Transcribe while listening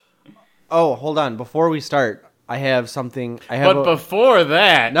Oh, hold on. Before we start, I have something. Before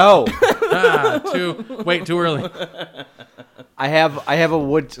that, No. Too early. I have a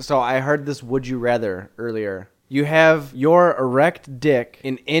would. So I heard this would you rather earlier. You have your erect dick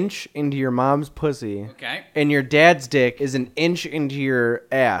an inch into your mom's pussy. Okay. And your dad's dick is an inch into your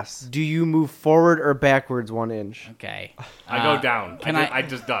ass. Do you move forward or backwards 1 inch? Okay. I go down. Can I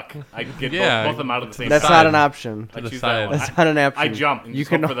just duck. I get Yeah. both of them out of the same That's side. not an option. I the choose side. that one. That's not an option. I jump and You just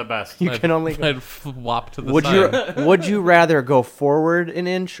can hope for the best. You can only. I'd flop to the Would side. would you rather go forward an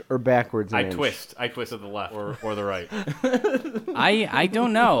inch or backwards an I inch? twist. I twist to the left or the right. I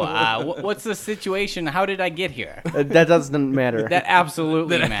don't know. What's the situation? How did I get here? That doesn't matter. That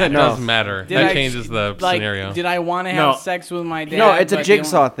absolutely That matters. doesn't matter. Did That I- changes the like, scenario. Did I want to No. have sex with my dad? no, it's a but you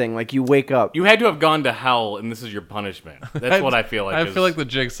jigsaw thing. Like you wake up. You had to have gone to hell, and this is your punishment. That's what I feel like. I is- feel like the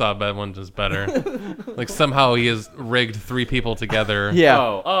jigsaw bed one is better. Like somehow he has rigged 3 people together. Yeah.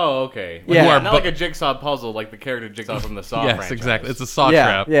 Oh, okay. Yeah. Like, Who are not like a jigsaw puzzle, like the character Jigsaw from the Saw Yes, franchise. exactly. It's a saw Yeah,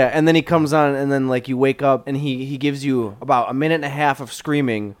 trap. yeah, and then he comes on, and then like you wake up, and he gives you about a minute and a half of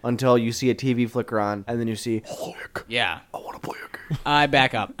screaming until you see a TV flicker on, and then you see. Yeah. I want to play a game. I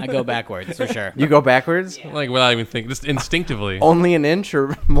back up. I go backwards for sure. You go backwards. Like without even thinking, just instinctively. Only an inch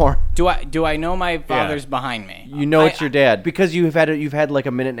or more. Do I know my father's behind me? You know it's your dad because you've had like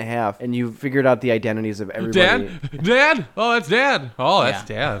a minute and a half, and you've figured out the identities of everybody. Dad? Oh, that's Dad. Oh, that's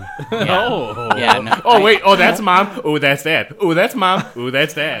Dad. Oh. Yeah, no, Oh, wait. Oh, that's mom. Oh, that's dad. Oh, that's mom. Oh,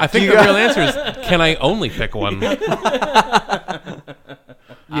 that's dad. I think the real answer is, can I only pick one?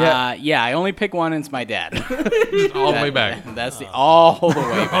 Yeah, I only pick one, and it's my dad. All the way back. That's all the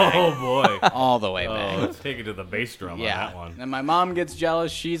way back. Oh, boy. All the way Oh, back. let's take it to the bass drum on that one. And my mom gets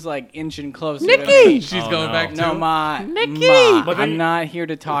jealous. She's like inching closer. Nikki! She's Oh, going no. back to No, Ma. Nikki! Ma, But then- I'm not here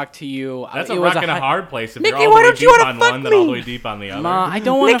to talk to you. That's It a was rock and a hy- hard place. If Nikki, you're all why the way don't you deep wanna on fuck one, then all the me? way deep on the other. Ma, I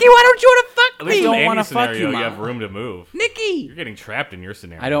don't want Nikki, why don't you want to fuck At least me? in don't Andy's wanna fuck scenario, you, Ma. have room to move. Nikki! You're getting trapped in your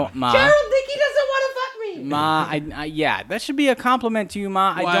scenario. I don't, Ma. Nikki doesn't want to fuck me. Ma, yeah, that should be a compliment to you,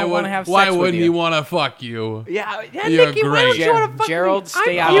 Ma. I don't want to have sex Why with wouldn't you. he want to fuck you? Yeah, You're Nikki, why great. don't you want to fuck Gerald, me?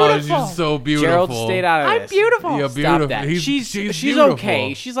 stay I'm out Oh, of beautiful. you're so beautiful. Gerald, stayed out of I'm this. beautiful. You're Stop beautiful. that. She's She's beautiful.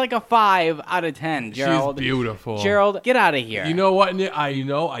 okay. She's like a 5 out of 10, Gerald. She's beautiful. Gerald, get out of here. You know what?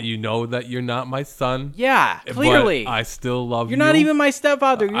 You know that you're not my son. Yeah, but clearly. I still love you. You're not even my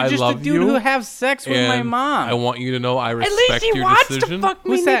stepfather. You're I just a love dude you, who has sex with my and mom. I want you to know I At respect least he your wants decision. to fuck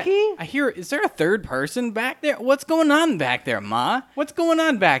me, Who's that? Nikki. I hear. Is there a third person back there? What's going on back there, Ma? What's going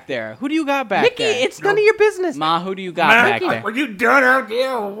on back there? Who do you got back Nikki, there? it's none of your business. Ma, who do you got back there? Are you done out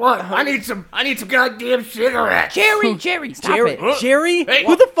there or what? I need some goddamn cigarettes. Jerry, stop Jerry? it. Jerry? Hey.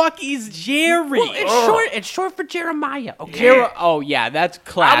 Who the fuck is Jerry? Well, it's short for Jeremiah. Okay. Jerry. Oh yeah, that's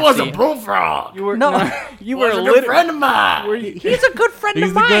classy. I was a bullfrog. You were No. You was were a good lit- friend of mine. He's a good friend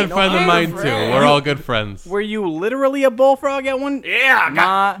He's of a mine. good friend of okay? mine too. We're all good friends. Were you literally a bullfrog at one? Yeah, I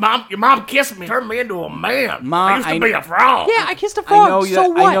got, Ma. your mom kissed me, turned me into a man. Ma, I used to I- be a frog. Yeah, I kissed a I frog. know so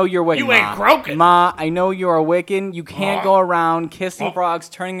you. what? I know you're Wiccan. You ain't Ma. croaking. Ma, I know you're a Wiccan. You can't go around kissing frogs,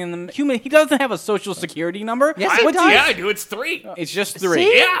 turning them human. He doesn't have a social security number. Yes, he What's does. Yeah, I do. It's 3. It's just 3.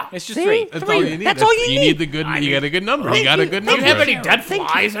 See? Yeah. It's just See? 3. That's Three. all you need. That's all you You need. need the good. You got a good number. You got a good Do you number. have any dead Thank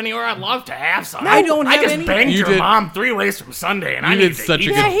flies anywhere? I'd love to have some. I don't have I just any. banged You your did- mom 3 ways from Sunday, and I You need did to such a eat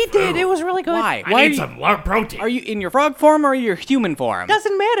good- Yeah, some he did. food. It was really good. Why? I Why need some protein. are you in your frog form or your human form?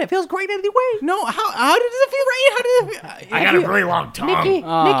 Doesn't matter. It feels great anyway. No. How does it feel right? How does it feel? I got a really long tongue. Nikki,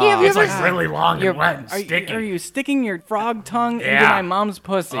 have you It's ever? like really long and wet and Are sticky. you sticking your frog tongue into Yeah. my mom's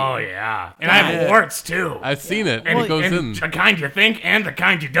pussy? Oh yeah, and I have warts too. I've seen it. and, It goes and in. the kind you think and the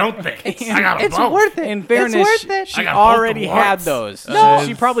kind you don't think. I got It's both. worth it. In fairness, it's worth it. she I got both already the had warts. those. No.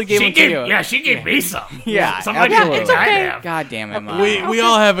 She probably gave She them to gave, you. yeah, she gave me some. Yeah, some I absolutely. didn't It's think I'd okay. have. God damn it, Ma. We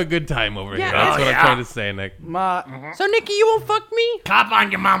all have a good time over here. Yeah. That's Oh, what yeah. I'm trying to say, Nick. Ma. So Nikki, you won't fuck me? Cop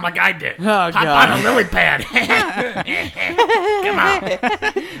on your mom like I did. Oh, Hop God. on a lily pad. Come on.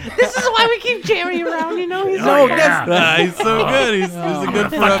 This is why we keep Jerry around. You know, he's Oh, so yeah. He's so good. He's a good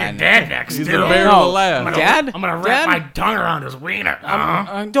Fuck your friend. dad next, He's too. a bear No. of the laugh. Dad? I'm gonna wrap Dad? my tongue around his wiener.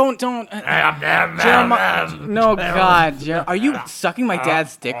 Don't. Jeremiah. No, God. Are you sucking my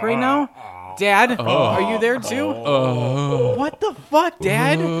dad's dick right now? Dad, are you there too? What the fuck,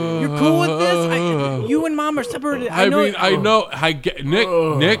 Dad? You're cool with this? You and Mom are separated. I mean, I know. I get Nick.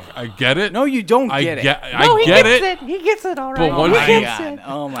 I get it. No, you don't I get it. get. No, I he get gets it. He gets it all right. But once he you- gets God. it.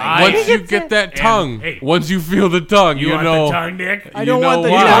 Oh my I- God. Once you gets get it. that tongue, hey. once you feel the tongue, You you want know. the tongue, Nick? I don't you want know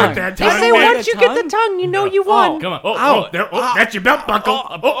the what? tongue. want that They tongue? say You want once the you get the tongue? tongue, you know you won. Come on. Ow. That's your belt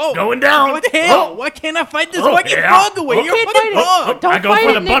buckle. Going down. What the hell? Why can't I fight this fucking yeah. frog away? Oh, You're a can't fucking fight it. frog. Don't I go fight for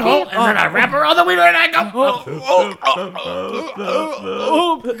it, the Nikki. butthole, and then I wrap for all the wiener and I go.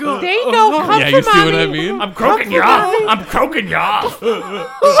 There you go. Come Yeah, for you see mommy. what I mean? I'm croaking you off. I'm croaking you off.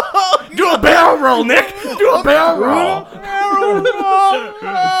 Do a barrel roll, Nick. Do a barrel roll.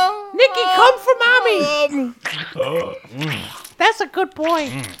 Nikki, come for mommy. That's a good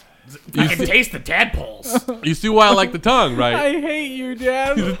boy. I can taste the tadpoles. You see why I like the tongue, right? I hate you,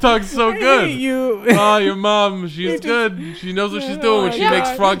 Dad. The tongue's so I good. hate you. Oh, your mom, she's good. She knows what she's doing when she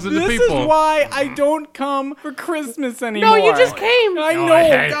makes frogs into this people. is why I don't come for Christmas anymore. No, you just came. I No, know.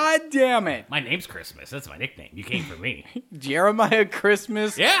 I- God damn it. My name's Christmas. That's my nickname. You came for me. Jeremiah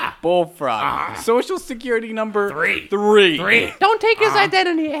Christmas. Yeah. Bullfrog. Social security number 3. 3. Don't take his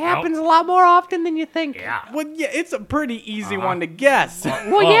identity. It happens a lot more often than you think. Yeah. Well, yeah, it's a pretty easy one to guess.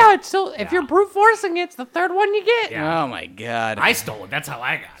 Well, yeah, it's still, if you're brute forcing it, it's the third one you get. Yeah. Oh my God. I stole it. That's how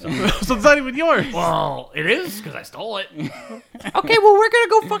I got it. So it's not even yours. Well, it is because I stole it. Okay, well, we're gonna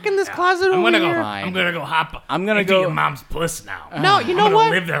go fuck in this closet I'm over gonna go. here. Fine. I'm gonna go hop. I'm gonna into go- your mom's puss now. No, you know I'm gonna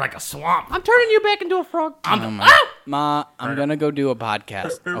what? live there like a swamp. I'm turning you back into a frog. Ma, I'm gonna go do a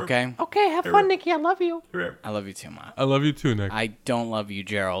podcast, okay? Okay, have fun, Nikki. I love you. I love you too, Ma. I love you too, Nick. I don't love you,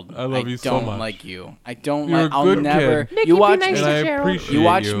 Gerald. I love you so don't much. like you. I don't You're like. a I'll good never. kid. Nick, You be watch nice and to I Gerald. appreciate You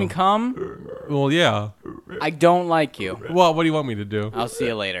watch me come. Well, yeah. I don't like you. Well, what do you want me to do? I'll see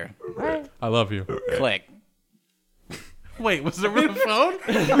you later. I love you. Click. Wait, was there a phone?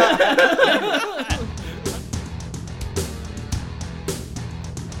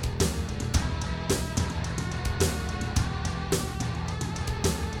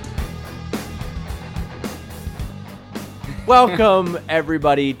 Welcome,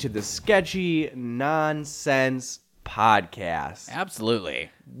 everybody, to the Sketchy Nonsense Podcast. Absolutely.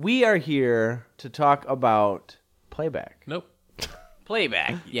 We are here to talk about playback. Nope.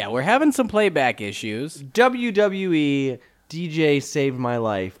 Playback. Yeah, we're having some playback issues. WWE DJ Saved My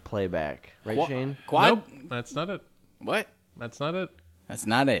Life playback. Right, Shane? Quad. Nope. That's not it. What? That's not it. That's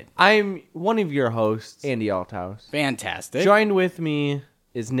not it. I'm one of your hosts, Andy Althouse. Fantastic. Joined with me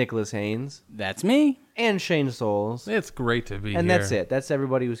is Nicholas Haynes That's me. and Shane Souls. It's great to be And here. that's it. That's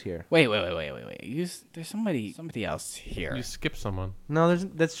everybody who's here. Wait. There's somebody else here. You skipped someone. No,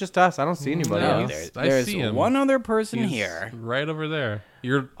 that's just us. I don't see anybody No, else. there's see him. one other person He's here. right over there.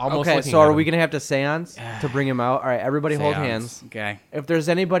 You're almost Okay, looking so at are him. we going to have to seance to bring him out? All right, everybody hold Seance. hands. Okay. If there's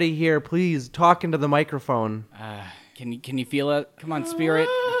anybody here, please talk into the microphone. Can you feel it? Come on, spirit.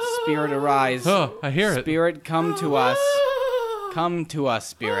 Spirit arise. Oh, I hear it. Spirit, come to us. Come to us,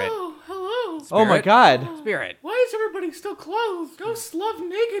 spirit. Hello. Oh my God. Spirit. Why is everybody still clothed? Ghosts love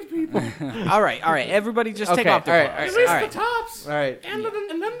naked people. All right. Everybody just take Okay, off their all right, clothes. At least all right. the tops. All right. And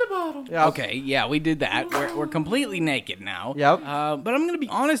then the bottom. Yeah. Okay, yeah, we did that. We're completely naked now. Yep. But I'm gonna be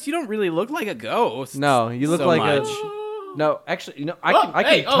honest. You don't really look like a ghost. No, you look so like much. No, actually, I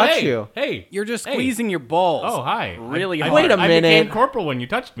can touch hey, you. Hey. You're just Hey. squeezing your balls. Oh, hi. Really I, hard. Wait a I minute. became corporal when you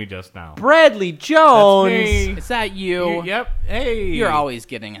touched me just now. Bradley Jones. Me. Is that you? Yep. Hey. You're always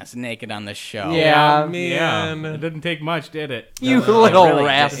getting us naked on the show. Yeah. Yeah. Man. It didn't take much, did it? You It little really did.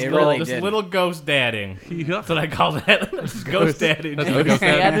 rascal. It really Just did. little ghost dadding. That's what I call that. Just ghost dadding. That's the ghost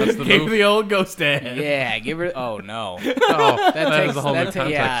dad. That's the Gave move. the old ghost dad. Yeah, give her. Oh no. Oh, That that takes is a whole new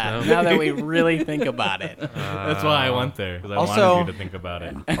context yeah. now. Now that we really think about it. That's why I went there. Because I Also- wanted you to think about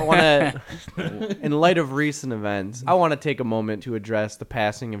it. I want to, in light of recent events, I want to take a moment to address the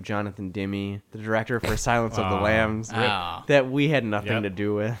passing of Jonathan Demme, the director for Silence of the Lambs, Oh. that we had nothing Yep. to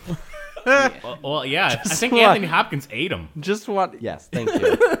do with. Well, yeah. I think what? Anthony Hopkins ate him. Just want, yes, thank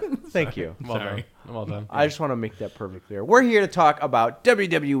you. Thank you. Well Sorry. done. Well done. I just want to make that perfectly clear. We're here to talk about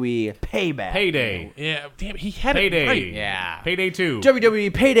WWE Payback. Payday. Yeah, damn, he had Payday. it right. Yeah. Payday 2.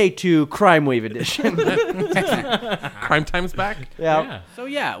 WWE Payday 2 Crime Wave Edition. Crime Time's back. Yeah. So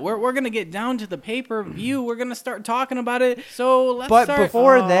yeah, we're gonna get down to the pay-per-view. We're gonna start talking about it. So let's But start.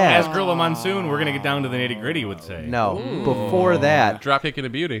 before As that, Gorilla Monsoon, we're going to get down to the nitty gritty, would say. no, before that, Dropkick into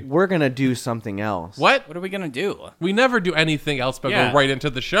beauty. we're going to do something else. What? What are we gonna do? We never do anything else but Yeah. go right into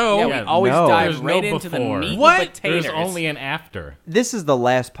the show. Yeah, Yeah, we always no. dive There's right no into the before. meat What? and potatoes. There's only an after. This is the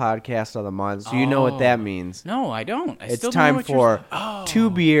last podcast of the month, so you know what that means. No, I don't. I It's still don't know time what you're for two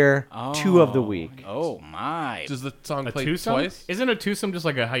beer, two of the week. Oh my. Does the song A play twosome? twice? Isn't a twosome just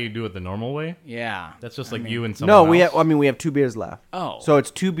like how you do it the normal way? Yeah. That's just like you and someone No, else. we have. I mean, we have two beers left. Oh. So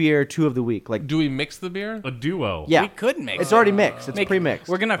it's two beer, two of the week. Like, Do we mix the beer? a duo. yeah, We could mix it's it. already mixed. It's Make- pre-mixed.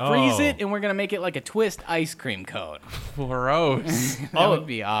 We're gonna freeze Oh. it and we're gonna make it like a twist ice cream cone. Gross. That would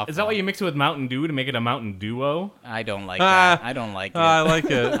be awful. Is that why you mix it with Mountain Dew to make it a Mountain Duo? I don't like Ah. that. I don't like it. I like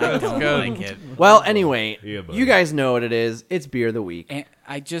it. I That's don't good. like it. Well, anyway, Yeah, buddy. you guys know what it is. It's beer of the week. And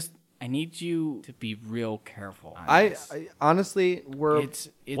I need you to be real careful. On I this. honestly, we're It's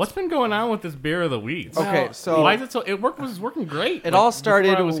What's been going on with this beer of the week? Okay, so why is it so? Was working great. it all started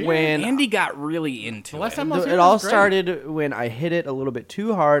before I was here. when Andy got really into last it. time I was here it all was great. started when I hit it a little bit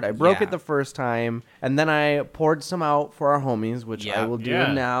too hard. I broke Yeah. it the first time, and then I poured some out for our homies, which I Yeah. will do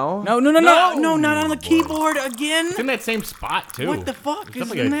Yeah. now. No, not on the keyboard again. It's in that same spot too. What the fuck It's is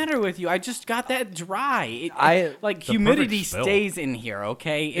definitely the matter with you? I just got that dry. Like the humidity perfect spill. stays in here,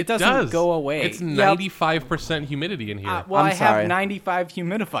 okay? It doesn't does go away. It's 95% humidity in here. Well, I'm I sorry. have 95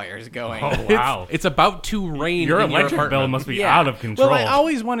 humidifiers going. Oh wow! It's about to rain. Your in electric your bill apartment. must be out of control. Well, I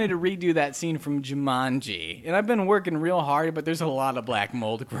always wanted to redo that scene from Jumanji, and I've been working real hard, but there's a lot of black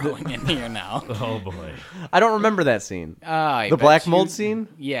mold growing in here now. Oh boy! I don't remember that scene. I The bet black you- mold scene?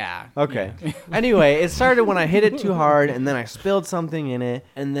 Yeah. Okay. Anyway, it started when I hit it too hard, and then I spilled something in it,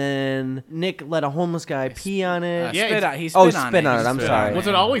 and then Nick let a homeless guy pee on it. Yeah, Spit it's- on, he Oh, spit on spit it. on He it, I'm spit sorry. on Was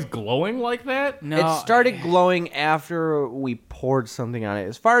it always glowing like that? No. It started glowing after we poured something on it,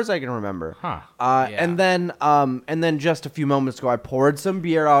 as far as I can remember. Huh. Yeah. And then just a few moments ago, I poured some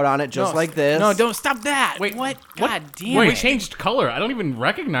beer out on it, just No, like this. No, don't stop that. Wait, what? God damn Wait, it. it changed color. I don't even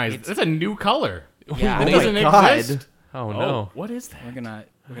recognize it. It's a new color. Yeah, It Oh doesn't my God. exist. Oh no! What is that? we're gonna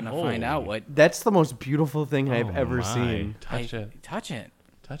Holy. find out what. That's the most beautiful thing I've ever my. seen. Touch it. Touch it.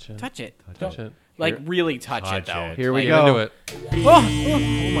 Touch it. Touch it. Touch it. Like really touch Touch it though. it. Here we Get go. into it. Oh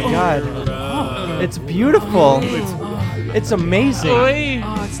my God. It's beautiful. It's amazing.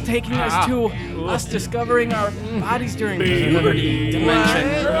 Oh, it's taking us to us discovering our bodies during puberty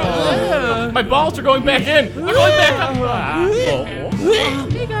dimension. My balls are going back in. They're going back up.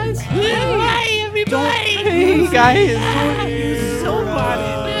 Hey guys. Hey everybody. Hey, guys. So funny.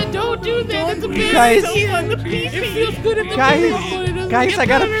 Man, don't do that. It's a big Guys. It feels good at the beginning, but it doesn't Guys, get I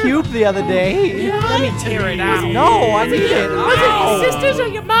got a better. puke the other day. Let me tear it out. No, I need it. Was it Ow. your sisters or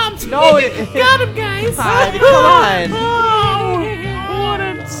your moms? No, it- Got him, guys. Come on. Oh, what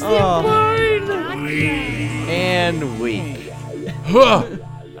a sick Oh. burn. And weak. Ow!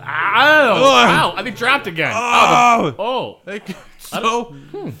 Ow! I think dropped again. Oh, So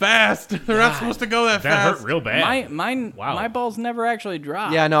fast. They're not supposed to go that that fast. hurt real bad. My Wow. balls never actually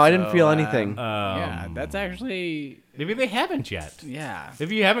dropped. Yeah, no, I didn't so, feel anything. Yeah, that's actually Maybe they haven't yet. yeah.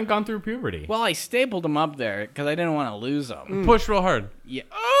 Maybe you haven't gone through puberty. Well, I stapled them up there because I didn't want to lose them. Push real hard. Yeah.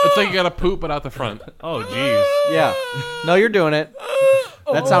 It's like you got to poop, but out the front. Oh, jeez. Yeah. No, you're doing it.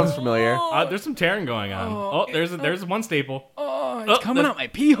 That sounds familiar. There's some tearing going on. Oh, there's one staple. Oh, it's coming out my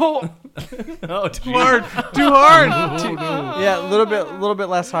pee hole. Oh, Too hard. Too hard. Yeah, a little bit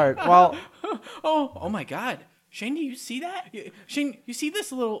less hard. Well, Oh my God. Shane, do you see that? Shane, you see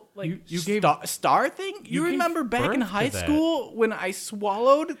this little you gave- star thing? You gave remember back in birth to high that. school when I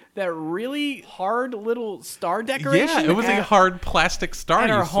swallowed that really hard little star decoration? Yeah, it was like a at- hard plastic star at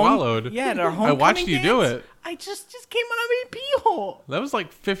you our home- swallowed. Yeah, at our I homecoming watched you do dance. it. I just came out of my pee hole. That was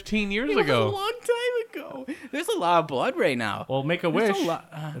like 15 years It was a ago. long time ago. There's a lot of blood right now. Well, make a There's wish. a lot-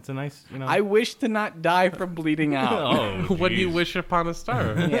 It's a nice, I wish to not die from bleeding out. Oh, When you jeez. wish upon a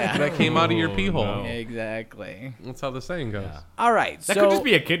star Yeah. that came out of your pee hole. no. Exactly. That's how the saying goes. All right. That so could just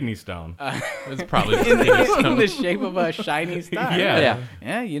be a kidney stone. It's probably in the shape of a shiny star. Yeah.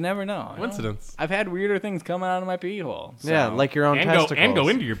 Yeah, you never know. coincidence. I've had weirder things come out of my pee hole. so- yeah, like your own testicles. go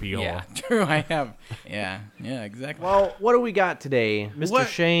into your pee hole. Yeah, true. I have. Yeah, exactly. Well, what do we got today, Mr. What?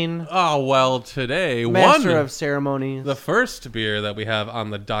 Shane, Oh, well, today, master one of ceremonies? the first beer that we have on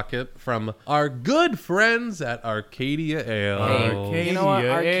the docket from our good friends at Arcadia Ale. Hey, you know what,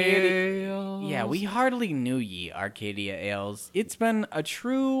 Arcadia? Yeah, we hardly knew ye, Arcadia Ales. It's been a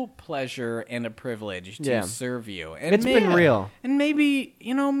true pleasure and a privilege to Yeah. serve you. And It's been real. And maybe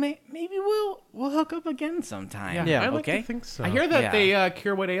maybe we'll hook up again sometime. Yeah. I like okay. to think so. I hear that Yeah. they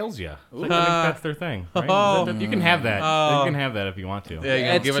cure what ails you. I think that's their thing. Right? You can have that. You can have that if you want to. Yeah, you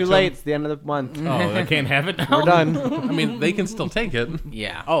gotta It's give it too to late. 'em. It's the end of the month. Oh, they can't have it now? We're done. I mean, they can still take it.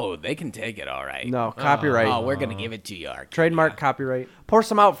 Yeah. Oh, they can take it all right. No, copyright. Oh, we're gonna give it to you, Arcadia. Trademark copyright. Pour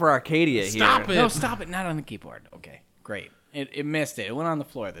some out for Arcadia here. Stop it. No, stop it. Not on the keyboard. Okay, great. It missed it. It went on the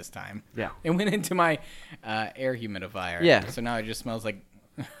floor this time. Yeah. It went into my air humidifier. Yeah. So now it just smells like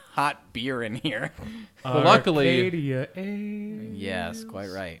hot beer in here. But luckily, Arcadia Ale. Yes, quite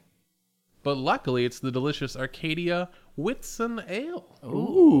right. it's the delicious Arcadia Whitsun Ale.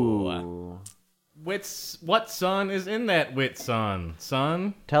 Ooh. What sun is in that wit sun?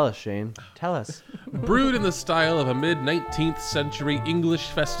 Sun? Tell us, Shane. Tell us. Brewed in the style of a mid-19th century English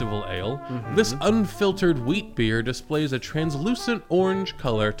festival ale, this unfiltered wheat beer displays a translucent orange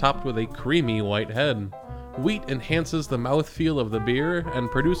color topped with a creamy white head. Wheat enhances the mouthfeel of the beer and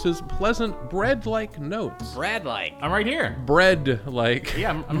produces pleasant bread-like notes. Brad like. I'm right here. Bread-like.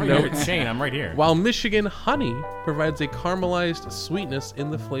 Yeah, I'm right here. It's Shane. I'm right here. While Michigan honey provides a caramelized sweetness in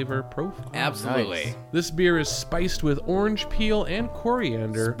the flavor profile. Absolutely. Nice. This beer is spiced with orange peel and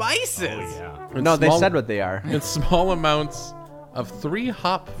coriander. Spices. Yeah. in No, they small- said what they are. in small amounts of 3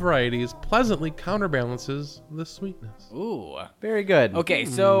 hop varieties pleasantly counterbalances the sweetness. Ooh. Very good. Okay,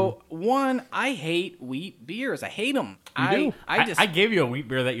 so one, I hate wheat beers. I hate them. do? I gave you a wheat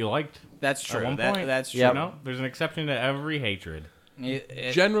beer that you liked. That's At true. one point. That's true. Yep. You know, there's an exception to every hatred.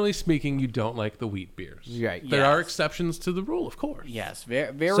 Generally speaking, you don't like the wheat beers. Right. There are Yes. exceptions to the rule, of course. Yes,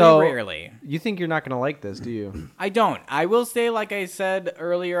 very, very So- rarely. You think you're not going to like this, do you? I don't. I will say, like I said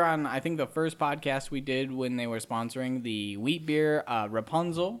earlier on, I think the first podcast we did when they were sponsoring the wheat beer,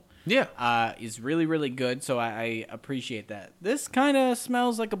 Rapunzel, Yeah. is really, really good. So I appreciate that. This kind of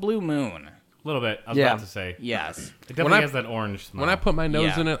smells like a blue moon. A little bit. I was Yeah. about to say. Yes. It definitely I- has that orange smell. When I put my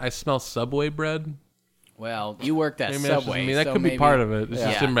nose Yeah. in it, I smell Subway bread. Well, you worked at Maybe that's just Subway. me. That so could be maybe- part of it. It's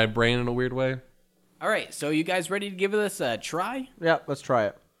just Yeah. in my brain in a weird way. All right, so you guys ready to give this a try? Yeah, let's try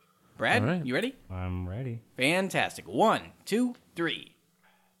it. Brad, All right. you ready? I'm ready. Fantastic. 1, 2, 3.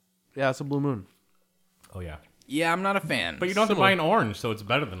 Yeah, it's a blue moon. Oh yeah. Yeah, I'm not a fan. But you don't have to Similar. buy an orange, so it's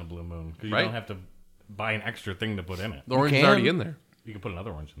better than a blue moon because you Right. don't have to buy an extra thing to put in it. The orange is can. already in there. You can put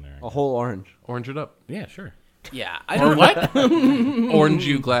another orange in there. A whole orange. Orange it up. Yeah, sure. Yeah, I don't What? Orange,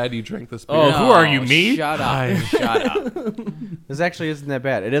 you glad you drank this beer? Oh, who are you, me? Shut up. Shut up. This actually isn't that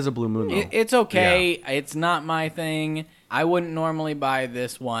bad. It is a blue moon, though. It's okay. It's not my thing. I wouldn't normally buy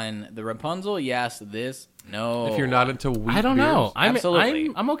this one. The Rapunzel, yes. This, no. If you're not into wheat I don't know. beers. Absolutely.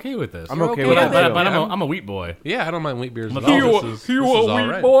 I'm okay with this. I'm You're okay okay with with that, it? too. But I'm a wheat boy. Yeah, I don't mind wheat beers at You all. a- This is all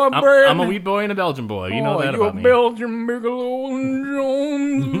right. I'm a wheat boy and a Belgian boy. You know that about me. Belgian Bigelow and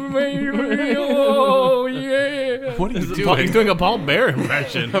Jones, baby. Oh, yeah. What are you He's doing? doing a Paul Bear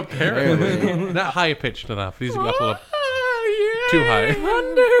impression. Apparently. Not high pitched enough. He's up a little too high.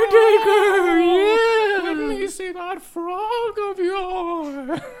 Undertaker, yeah. Let me see that frog of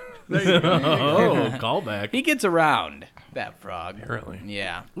yours. Oh, callback. He gets around, that frog. Apparently.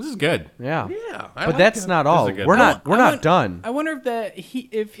 Yeah. This is good. Yeah. Yeah, But that's not all. a good We're one. not. We're not done. I wonder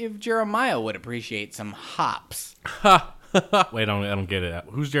if Jeremiah would appreciate some hops. Wait, I don't get it.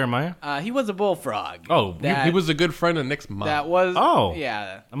 Who's Jeremiah? He was a bullfrog. Oh, that, He was a good friend of Nick's mom. That was. Oh.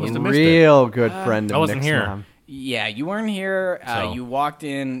 Yeah. I must A have missed it. real good friend of I wasn't Nick's here. mom. Yeah, you weren't here. So- You walked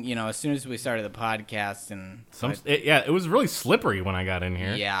in, as soon as we started the podcast, and It was really slippery when I got in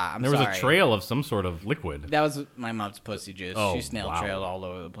here. Yeah, I'm There was sorry. a trail of some sort of liquid. that was my mom's pussy juice. Oh, She snail wow. trailed all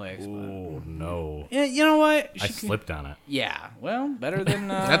over the place. but- Oh no! Yeah, you know what? I slipped on it. Yeah, well, better than.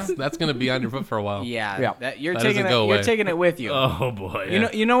 That's gonna be on your foot for a while. Yeah, Yeah. That, you're That taking doesn't it. go You're away. taking it with you. Oh boy!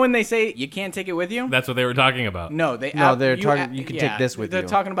 You know when they say you can't take it with you. That's what they were talking about. No, they. No, they're talking- you can take this with They're you.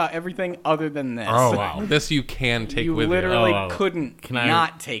 talking about everything other than this. Oh wow! This you can take You with literally Oh, couldn't can I-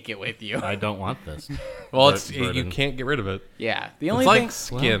 not take it with you. I don't want this. you. Well, it's Burden. you can't get rid of it. Yeah, the It's only like thing.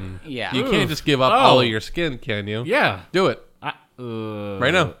 skin. yeah. You Oof. can't just give up Oh. all of your skin, can you? Yeah. Do it.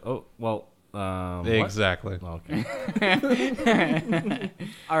 Right now. Oh well. What? Exactly. Okay.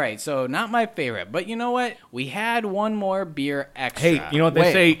 All right, so not my favorite, but you know what? We had one more beer extra. Hey, you know what they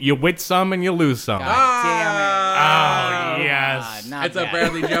Wait. say? You win some and you lose some. God Oh damn it! yes. Not It's a bad.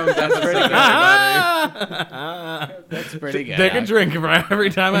 Bradley Jones episode. That's pretty good. Take a drink every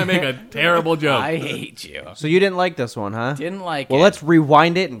time I make a terrible joke. I hate you. So you didn't like this one, huh? Didn't like Well, it. let's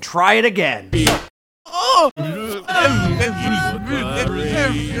rewind it and try it again.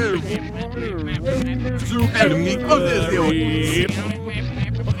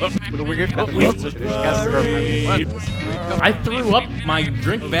 I threw up my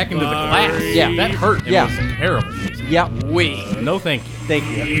drink back into the glass. Yeah. That hurt. It Yeah. was terrible. Yeah. No, thank you. Thank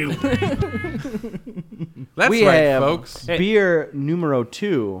you. That's We right, have folks. beer numero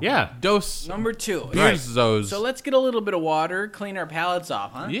 2. Yeah. Dos Number 2. Beerzos. So let's get a little bit of water, clean our palates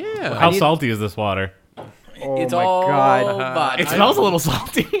off, huh? Yeah. How salty is this water? Oh It's my all God. vodka. It smells a little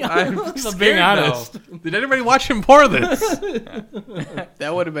salty. I'm being scared now. honest. Did anybody watch him pour this?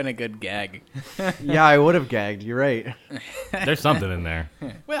 That would have been a good gag. Yeah, I would have gagged. You're right. There's something in there.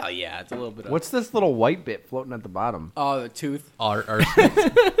 Well, yeah, it's a little bit of... What's this little white bit floating at the bottom? Oh, the tooth. Our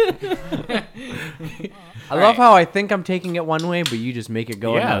I love how I think I'm taking it one way, but you just make it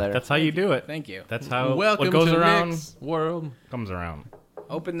go Yeah, another. that's how you do it. Thank you. That's how Welcome what goes to around Nick's world. comes around.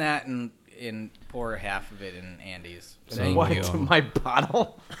 Open that and pour half of it in Andy's. Thank what? you. My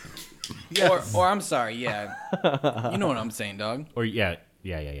bottle? Or I'm sorry, yeah. You know what I'm saying, dog. Or yeah.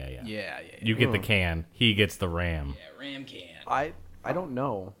 Yeah. You get the can. He gets the ram. Yeah, Ram can. I don't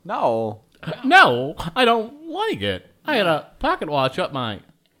know. No. No, I don't like it. I had a pocket watch up my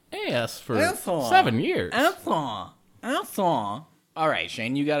ass for 7 years. All right,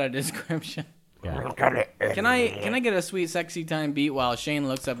 Shane, you got a description? Yeah. Can I get a sweet, sexy time beat while Shane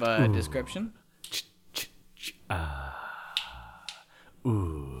looks up a description? I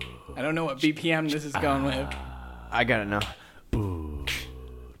don't know what BPM this is going with. I gotta know.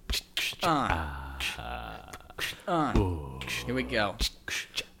 Here we go.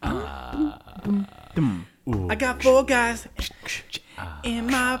 I got 4 guys in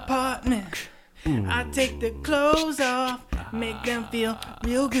my apartment. I take their clothes off, make them feel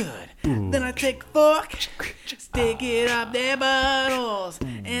real good. Then I take a fork, stick it up their buttholes,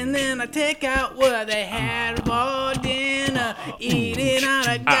 and then I take out what they had for dinner. Eating out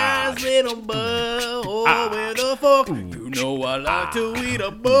a guy's little butthole with a fork. You know I like to eat a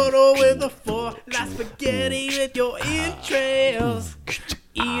butthole with a fork, like spaghetti with your entrails.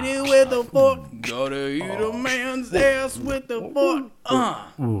 Eat it with a fork, gotta eat a man's ass with a fork.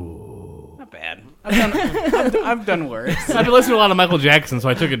 Not bad. I've done worse. I've been listening to a lot of Michael Jackson, so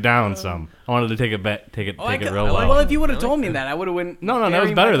I took it down some. I wanted to take it real low. Well, if you would have told me that, I would have went. No, that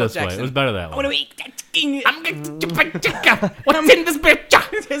was better this way. It was better that way. What's in this picture?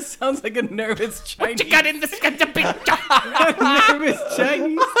 It sounds like a nervous Chinese. What you got in this picture? Nervous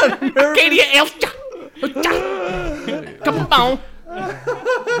Chinese. Arcadia Elf. Come on.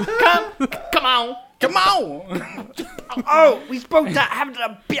 Come on. Come on. Oh, we supposed to have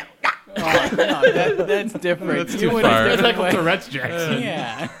the beer. That's different. That's too far. It's like Tourette's Jackson.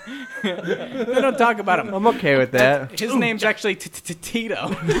 Yeah. They don't talk about him. I'm okay with that. His name's actually Tito.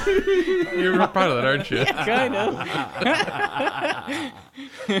 You're proud of that, aren't you? Kind of.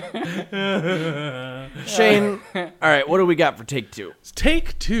 Shane, all right, what do we got for take 2?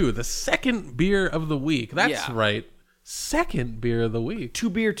 Take 2, the second beer of the week. That's Yeah. right. Second beer of the week. 2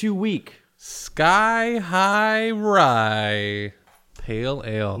 beer, 2 week. Sky High Rye Pale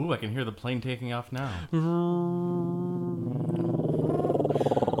Ale. Ooh, I can hear the plane taking off now. You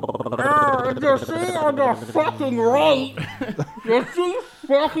see on the fucking right. You see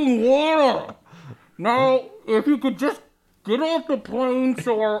fucking water. Now, if you could just get off the plane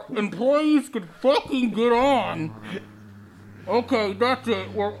so our employees could fucking get on. Okay, that's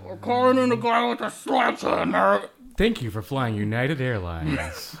it. We're calling in the guy with the sledgehammer. Thank you for flying United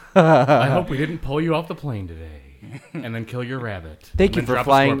Airlines. I hope we didn't pull you off the plane today and then kill your rabbit. Thank you and for drop a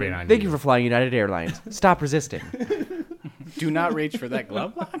flying. scorpion on Thank you for flying United Airlines. Stop resisting. Do not reach for that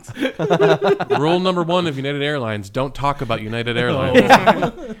glove box. Rule number 1 of United Airlines: don't talk about United Airlines.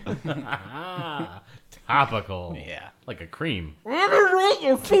 Topical. Yeah. Like a cream. Right,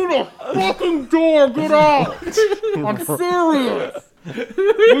 you see the fucking door. Get out. I'm serious.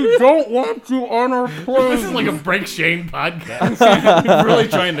 We don't want you on our plane. This is like a Break Shane podcast. We're really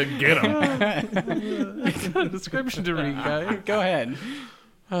trying to get him. Description to read, guys. Go ahead.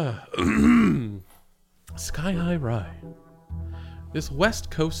 Sky High Rye. This West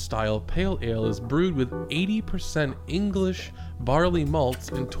Coast style pale ale is brewed with 80% English barley malts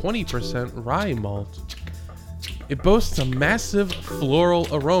and 20% rye malt. It boasts a massive floral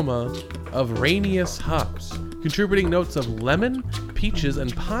aroma of Rainius hops, contributing notes of lemon, peaches,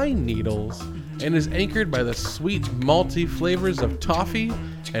 and pine needles, and is anchored by the sweet malty flavors of toffee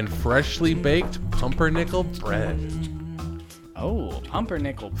and freshly baked pumpernickel bread. Oh,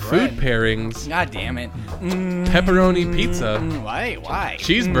 pumpernickel Food bread. pairings: God damn it. pepperoni pizza, Why?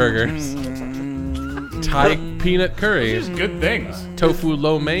 cheeseburgers, Thai peanut curry, Just good things. tofu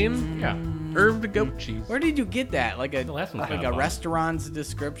lo mein, Yeah. herb goat cheese. Where did you get that? Like a last one's like kinda a fun. restaurant's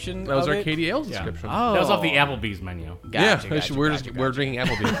description That was of it? Arcadia Ale's Yeah. description. Oh. That was off the Applebee's menu. Gotcha, Yeah, gotcha, we're gotcha. drinking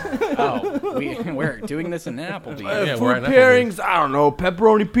Applebee's. Oh, we're doing this in Applebee's. Yeah, Food we're at pairings, I don't know,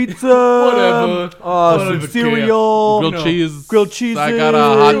 pepperoni pizza. Whatever. Some Whatever, cereal. Grilled cheese. Grilled cheeses. I got a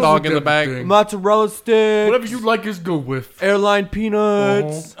hot dog in the bag. Mozzarella sticks. Whatever you like is go with. Airline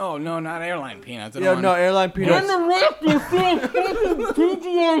peanuts. Oh no, not airline peanuts. I don't Yeah, want- no, airline peanuts. On the left, you see fucking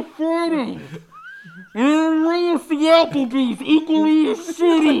TGI Fridays. And the right is the Applebee's, equally as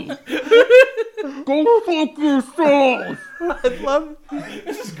shitty. Go fuck yourselves.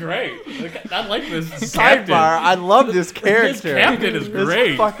 This is great. Like, I like this Sidebar, I love this character. This captain is This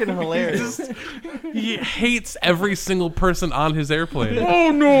great. fucking hilarious. He hates every single person on his airplane.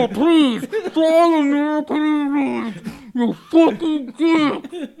 Oh no, please. Fly on the airplane, you fucking dick.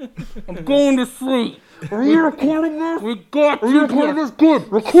 I'm going to sleep. Are you recording this? We got you. Are you recording this?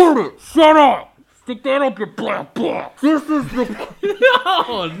 Good. Record it. Shut up. Stick that up your black box. This is the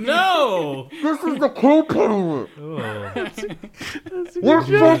Oh no! co-pilot. We're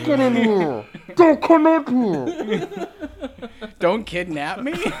fucking in here. Don't come up here. Don't kidnap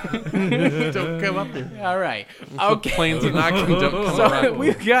me. Don't come up here. All right. Okay. Planes are not going to come So around.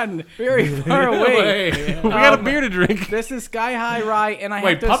 we've gotten very far away. We got a beer to drink. This is Sky High Rye, and I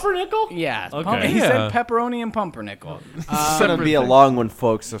Wait, have to. pumpernickel? Yeah. Okay. He Yeah. said pepperoni and pumpernickel. It's gonna be a long one,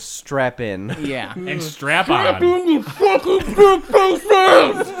 folks. So strap in. Yeah. And strap on. You fucking big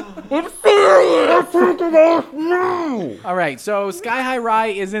faces! I'm serious! Think about now! All right. So Sky High Rye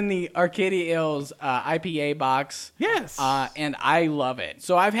is in the Arcadia Ales IPA box. Yes. And I love it.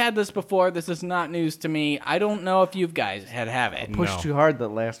 So I've had this before. This is not news to me. I don't know if you guys have it. Pushed No. too hard that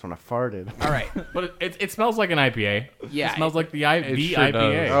last one. I farted. All right. But it smells like an IPA. Yeah, It smells like the sure IPA.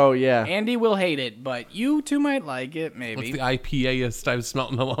 does. Oh yeah. Andy will hate it, but you two might like it, It's maybe. the IPA-est I've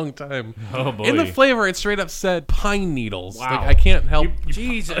smelled in a long time. Oh, boy. In the flavor, it straight up said pine needles. Wow. Like, I can't help.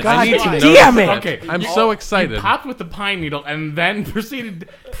 Jesus. I need to God know. damn it! Okay, I'm you- so excited. You popped with the pine needle and then proceeded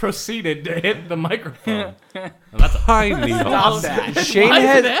to hit the microphone. Now that's a Pine needles. Stop that. Shane Why is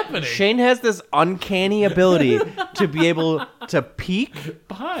has it happening? Shane has this uncanny ability to be able to peek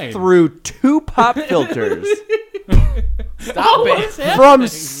pine. through 2 pop filters Stop it. from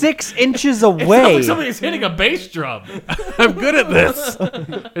 6 inches away. Like somebody's hitting a bass drum. I'm good at this.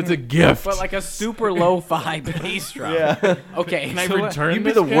 It's a gift. But like a super lo-fi bass drum. Yeah. Okay. Can I so return You'd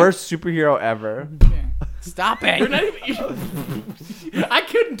be this the gift? worst superhero ever. Stop it. You're not even, I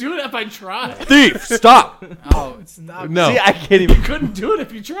couldn't do it if I tried. Thief, stop. Oh, stop. no. See, I can't even. Couldn't do it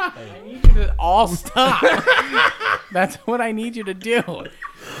if you tried. I need you to all stop. That's what I need you to do.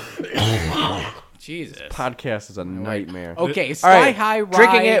 Jesus. Podcast is a nightmare. Okay, All Sky right, High Rye.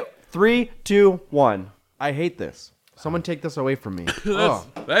 drinking it. 3, 2, 1. I hate this. Someone take this away from me. Oh,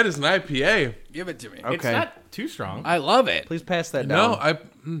 That is an IPA. Give it to me. It's okay. not too strong. I love it. Please pass that down. No,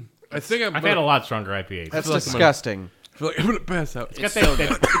 I think I've had a lot stronger IPAs. That's feel like I'm disgusting. feel like I'm gonna pass out. It's got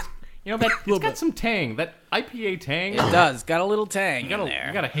it's got some tang. That IPA tang. It does. Got a little tang You in gotta, there.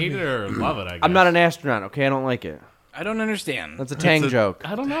 you gotta hate it or love it, I guess. I'm not an astronaut, okay? I don't like it. I don't understand. That's a tang joke.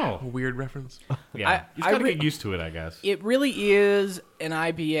 I don't know. Weird reference. Yeah, you just gotta get used to it, I guess. It really is an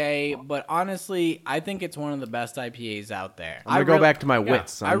IPA, but honestly, I think it's one of the best IPAs out there. I'm gonna go back to my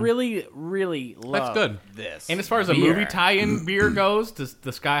wits, son. I really, really love good. this. And as far as a beer. movie tie-in beer goes, to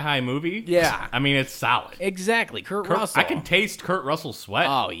the Sky High movie, Yeah. I mean it's solid. Exactly. Kurt Russell. I can taste Kurt Russell's sweat.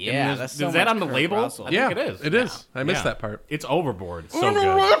 Oh, yeah, I mean, that's is so that much on the Kurt label? Russell. I Yeah, think it is. It is. I missed Yeah. that part. It's overboard. It's so On the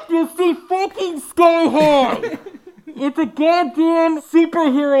good. left, you'll see fucking Sky High. It's a goddamn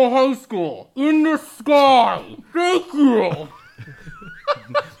superhero high school in the sky. Thank you.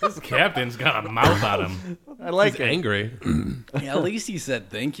 This captain's got a mouth on him. I like He's it. angry. Yeah, at least he said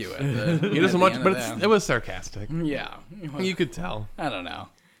thank you. At the, He doesn't want, but it was sarcastic. yeah. You could tell. I don't know.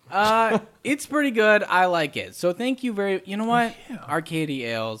 It's pretty good. I like it. So thank you very. You know what?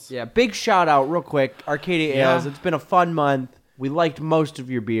 Arcadia Ales. Yeah, big shout out, real quick. Arcadia Ales. It's been a fun month. We liked most of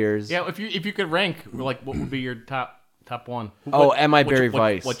your beers. Yeah, if you could rank, like, what would be your top one? Oh, What- Am I what's Berry your-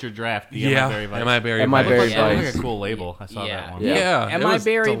 Vice? What's your draft? The Yeah. Am I Berry Vice? Am I Berry Am I Vice? Berry That looks Vice? like a cool label. I saw that one. Yeah. And it my was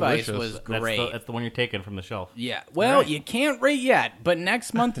Berry Vice delicious. was That's great. that's the one you're taking from the shelf. Yeah. Well, you can't rate yet, but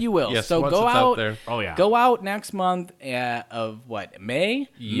next month you will. Yes, so once go it's out out there. Oh, yeah. Go out next month of what? May?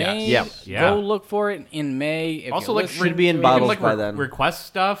 Yes. May. Yep. Yeah. Go look for it in May. If Also, you're like, listening should be in to it. bottles you can, by like, then. request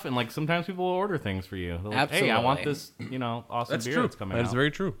stuff, and like sometimes people will order things for you. They're like, hey, I want this, awesome That's beer true. that's coming That is out.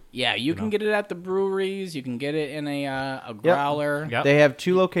 very true. Yeah, you can get it at the breweries. You can get it in a growler. Yep. They have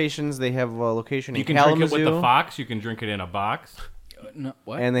 2 locations. They have a location You in can drink it with Kalamazoo, the Fox. You can drink it in a box. No,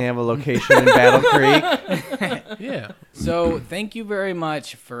 what? and they have a location in Battle Creek. Yeah. So thank you very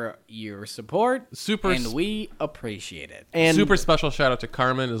much for your support. Super and we appreciate it. And Super special shout out to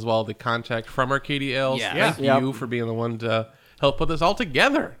Carmen as well, the contact from Arcadia Ales. Yes. Thank Yep. you for being the one to help put this all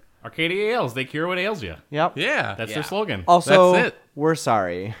together. Arcadia Ales. They cure what ails you. Yep. Yeah. That's Yeah. their slogan. Also, That's it. we're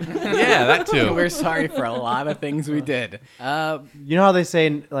sorry. yeah, that too. We're sorry for a lot of things we did. You know how they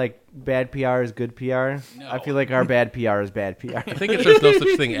say like bad PR is good PR? I feel like our bad PR is bad PR. I think there's no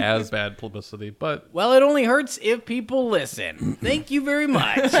such thing as bad publicity, but Well, it only hurts if people listen. Thank you very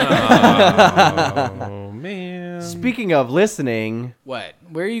much. oh man. Speaking of listening, What?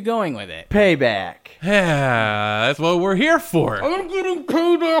 Where are you going with it? payback. Yeah, that's what we're here for. I'm getting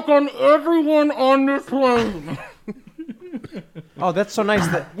payback on everyone on this plane. Oh, that's so nice.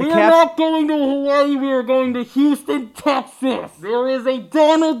 That the We are cap- not going to Hawaii. We are going to Houston, Texas. There is a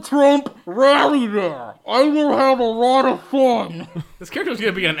Donald Trump rally there. I will have a lot of fun. This character's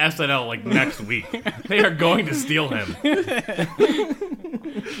gonna be on SNL like next week. They are going to steal him.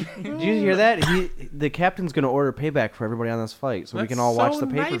 Did you hear that? the captain's gonna order payback for everybody on this flight, so we can all watch the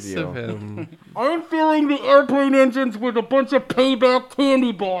pay per Nice of view. him. I'm filling the airplane engines with a bunch of payback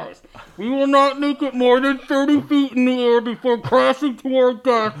candy bars. We will not make it more than 30 feet in the air before crashing to our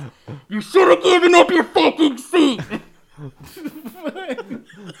death. You should have given up your fucking seat.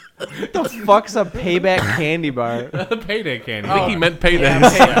 The fuck's a payback candy bar? Payday candy. I think he meant payday.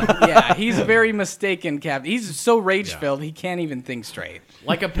 Yeah, he's very mistaken, Captain. He's so rage-filled, he can't even think straight.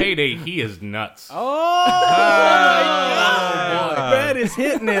 Like a payday, he is nuts. Oh, my God. Brad is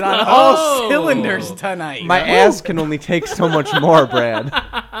hitting it on all cylinders tonight. My ass can only take so much more, Brad.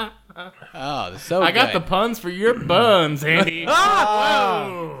 Oh, so I got the good. puns for your buns, Andy.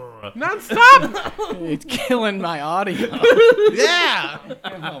 Whoa. Non-stop. It's killing my audio. Yeah.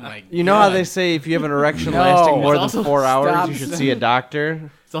 Oh, my You know how they say if you have an erection No. lasting more than Also 4 hours, stop. you should see a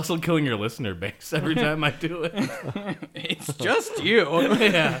doctor? It's also killing your listener base every time I do it. It's just you.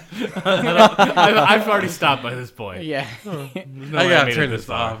 Yeah. I've already stopped by this point. Yeah. No I way gotta made it turn this this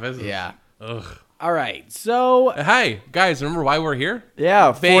far. off. Isn't it? Yeah. Ugh. All right. So, Hey, guys, remember why we're here?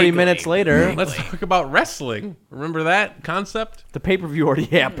 Yeah, 40 Vaguely. minutes later, Let's talk about wrestling. Remember that concept? the pay-per-view already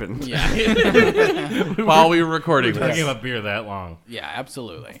happened. While we were recording Talking this. about beer that long. yeah,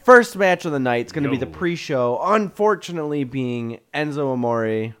 absolutely. First match of the night is going to be the Yo. pre-show, unfortunately being Enzo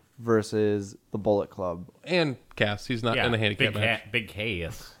Amore versus the Bullet Club. And Cass, he's not Yeah, in a handicap match. big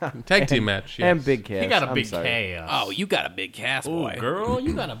K-S. Tag team match. Yes. And Big Cass. He got a I'm big sorry. K-S. Oh, you got a big cast, Ooh, boy. girl,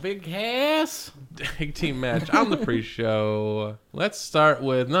 you got a big K-S. Tag team match on the pre-show. Let's start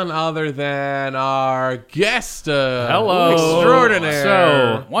with none other than our guest. Hello. Extraordinaire.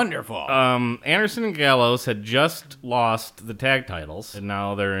 So, Wonderful. Anderson and Gallows had just lost the tag titles, and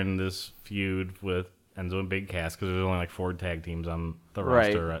now they're in this feud with Enzo and Big Cass because there's only like 4 tag teams on the Right,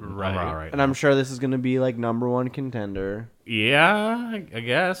 roster on Raw right And now. I'm sure this is going to be like #1 contender. Yeah, I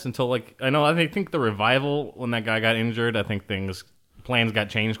guess until like I think the Revival when that guy got injured, I think plans got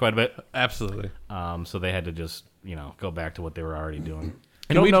changed quite a bit. Absolutely. So they had to just go back to what they were already doing.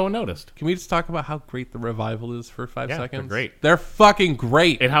 we- No one noticed. Can we just talk about how great the Revival is for 5 Yeah, they're seconds? great. They're fucking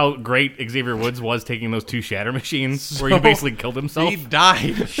great. And how great Xavier Woods was taking those 2 shatter machines where he basically killed himself. He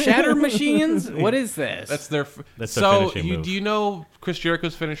died. Shatter machines? What is this? That's their. That's their so finishing move. do you know Chris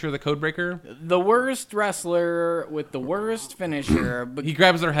Jericho's finisher, the Codebreaker? the worst wrestler with the worst finisher. But He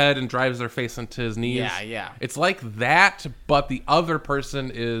grabs their head and drives their face into his knees. Yeah. It's like that, but the other person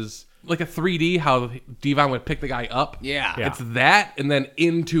is like a 3D. How Devon would pick the guy up. Yeah. Yeah. It's that, and then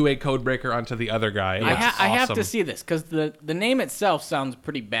into a Codebreaker onto the other guy. I It's have to awesome. see this because the name itself sounds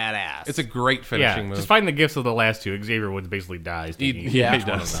pretty badass. It's a great Yeah, finishing move. just find the gifts of the last 2. Xavier Woods basically dies. taking each yeah, one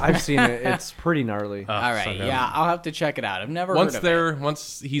he of does. them. I've seen it. It's pretty gnarly. All right. so good. Yeah, I'll have to check it out. I've never Once heard of it.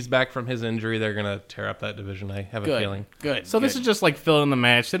 once he's back from his injury, they're gonna tear up that division. I have a Good. feeling. Good. So this is just like filling the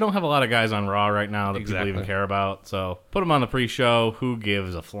match. They don't have a lot of guys on Raw right now that Exactly. people even care about. So put them on the pre-show. Who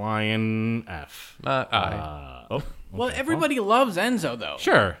gives a flying F? I. well, everybody loves Enzo though.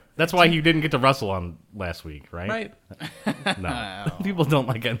 Sure. That's why he didn't get to wrestle on last week, right? Right. No. People don't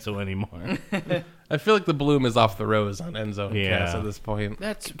like Enzo anymore. I feel like the bloom is off the rose on Enzo and Yeah. Cass at this point.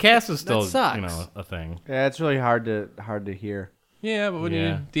 That's Cass is still, sucks. a thing. Yeah, it's really hard to hear. Yeah, but when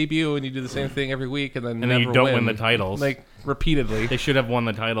Yeah. you debut and you do the same thing every week and then And never then you don't win the titles. like repeatedly. They should have won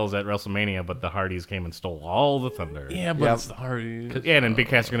the titles at WrestleMania, but the Hardys came and stole all the thunder. Yeah, but Yep. it's the Hardys. Yeah, and then Big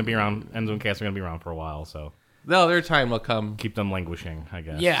Cass are going to be around. Enzo and Cass are going to be around for a while, so No, their time will come. keep them languishing, I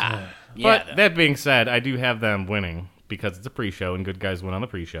guess. yeah. But that being said, I do have them winning because it's a pre-show and good guys win on the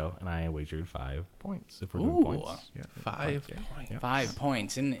pre-show, and I wagered 5 points if we're doing Ooh. points. Yeah. 5 points. 5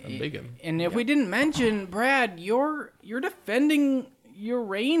 points. And big 'un. and if we didn't mention, Brad, you're defending your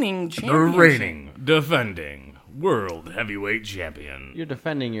reigning The championship. reigning, defending world heavyweight champion. You're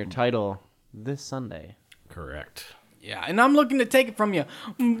defending your title this Sunday. Correct. Yeah, and I'm looking to take it from you.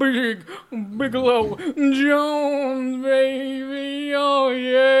 Big Bigelow Jones, baby. Oh,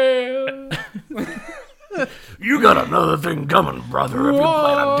 yeah. You got another thing coming, brother, if you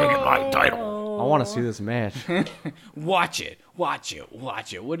plan on taking my title. I want to see this match. Watch it.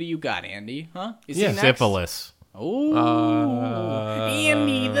 What do you got, Andy? Huh? Is he next? Syphilis. Oh,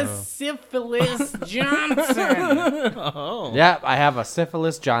 Andy the Syphilis Johnson. Yeah, I have a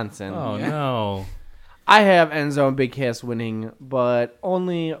Syphilis Johnson. Oh, no. I have Enzo and Big Cass winning, but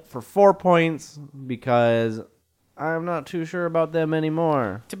only for 4 points because I'm not too sure about them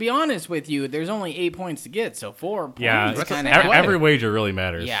anymore. To be honest with you, there's only 8 points to get, so 4 points Yeah, kind every wager really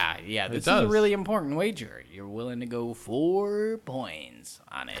matters. Yeah, this is a does. really important wager. You're willing to go 4 points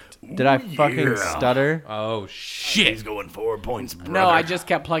on it. Did I fucking stutter? Oh shit! He's going 4 points, brother. No, I just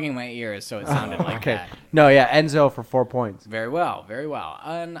kept plugging my ears, so it sounded like Okay. that. No, yeah, Enzo for 4 points. Very well, very well.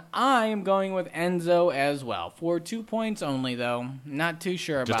 And I am going with Enzo as well. For 2 points only, though. Not too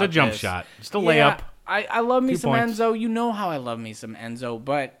sure about Just a jump this. shot. Just a Yeah, layup. I love me 2 some points. Enzo. You know how I love me some Enzo,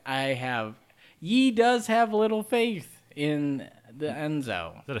 but Ye does have little faith in the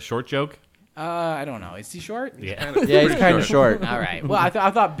Enzo. Is that a short joke? I don't know. Is he short? Yeah. Yeah, he's kind of short. All right. Well, I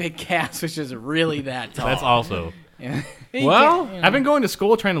thought Big Cass was just really that tall. That's also. He Well, can't, I've been going to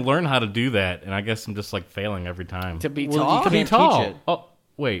school trying to learn how to do that, and I guess I'm just like failing every time. to be Well, you tall. can't be tall. teach it. Oh,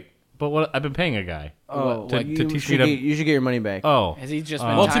 wait. But what? I've been paying a guy. Oh, to you teach should me to. you should get your money back. Oh. Has he just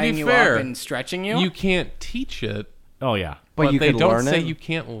been Well, to be tying you fair, up and stretching you? you can't teach it, Oh yeah. but you they could don't learn say it. you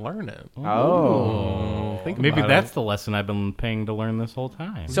can't learn it. Oh. Think Maybe about that's it. the lesson I've been paying to learn this whole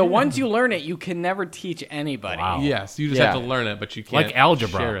time. So once you learn it, you can never teach anybody. Wow. Yes, you just Yeah. have to learn it, but you can't Like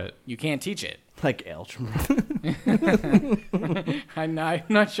algebra. share it. You can't teach it. Like algebra. I'm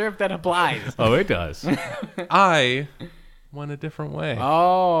not sure if that applies. Oh, it does. I went a different way.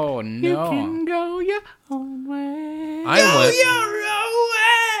 Oh no! go your own way. I went.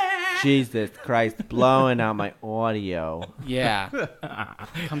 Jesus Christ, blowing out my audio. Yeah,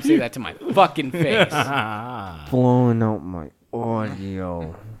 come say that to my fucking face. Blowing out my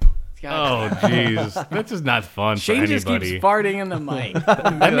audio. Oh, jeez. This is not fun Shane for just anybody. keeps farting in the mic.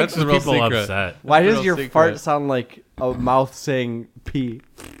 That makes the real people secret. upset. Why does Real your secret. fart sound like a mouth saying pee?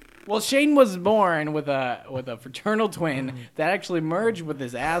 Well, Shane was born with a fraternal twin that actually merged with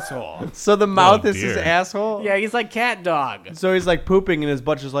his asshole. So the mouth is his dear. asshole? Yeah, he's like cat dog. So he's like pooping and his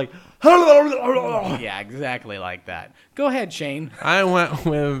butt just like. Yeah, exactly like that. Go ahead, Shane. I went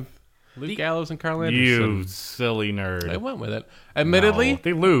with Luke Gallows and Carl Anderson. You silly nerd. I went with it. Admittedly, No,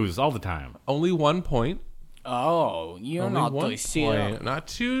 they lose all the time. only 1 point. Oh, you're Only not 1 the shit. point. Not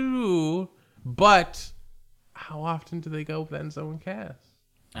 2. But how often do they go with Enzo and Cass?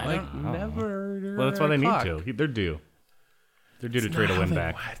 Like, never. Well, that's why they need clock. to. They're due. They're due to trade a win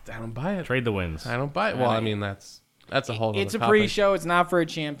back. What? I don't buy it. Trade the wins. I don't buy it. Well, I mean, that's a whole It's other a topic. pre-show. It's not for a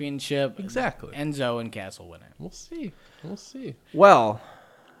championship. Exactly. Enzo and Castle win it. We'll see. We'll see. Well,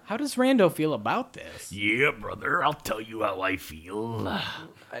 How does Rando feel about this? Yeah, brother. I'll tell you how I feel.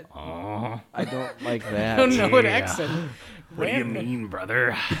 I don't like I that. don't know what accent. What do you mean,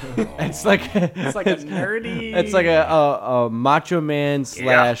 brother? It's like It's like a nerdy. it's like a Macho Man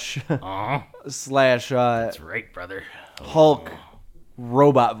slash slash That's right, brother. Hulk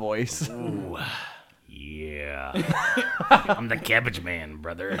robot voice. Yeah. I'm the cabbage man,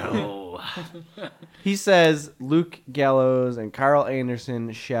 brother. Oh. He says Luke Gallows and Carl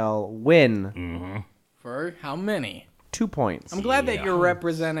Anderson shall win For how many? 2 points. I'm glad that you're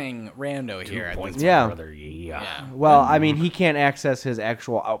representing Rando here. At Points, this Yeah. brother. Yeah. Well, I mean, he can't access his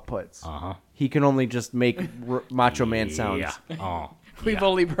actual outputs. Uh-huh. He can only just make Macho Man sounds. Yeah. Oh. We've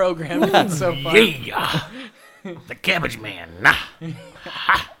only programmed that so far. Yeah. The cabbage man. Nah.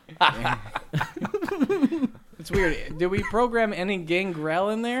 It's weird. Did we program any Gangrel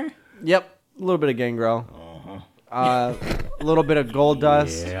in there? Yep, a little bit of Gangrel. A little bit of Gold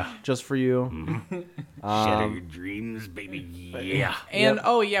Dust, Yeah. just for you. Shatter your dreams, baby. Yeah. And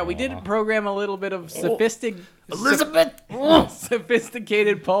oh yeah, we did program a little bit of Elizabeth.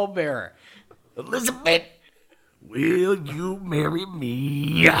 sophisticated pallbearer. Elizabeth. Will you marry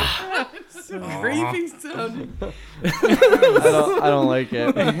me? Creepy sound. I don't like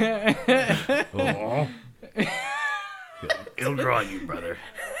it. It'll grow on you, brother.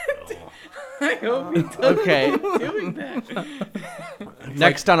 I hope he does Okay, doing that.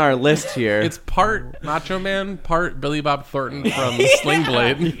 next on our list here. It's part Macho Man, part Billy Bob Thornton from Sling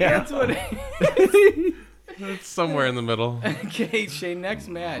Blade. That's what. It's somewhere in the middle. Okay, Shane. Next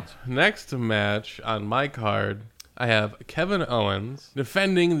match. Next match on my card, I have Kevin Owens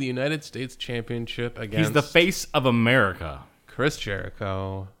defending the United States Championship against He's the face of America. Chris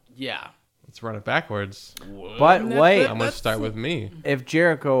Jericho. Yeah. Let's run it backwards. But wait, I'm going to start with me. if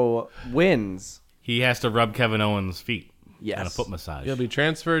Jericho wins, He has to rub Kevin Owens' feet. Yes. And a foot massage. He'll be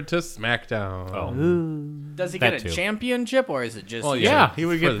transferred to SmackDown. Oh. Does he That get a too. championship or is it just? Oh, Yeah, he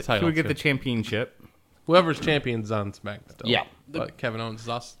would For get the the, title, he would get too. the championship. Whoever's champion's on SmackDown. Still. Yeah. But Kevin Owens is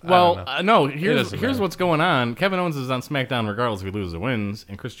also. Well, no. doesn't Here's matter. what's going on. Kevin Owens is on SmackDown regardless if he loses or wins,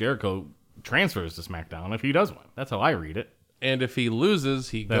 and Chris Jericho transfers to SmackDown if he does win. That's how I read it. And if he loses,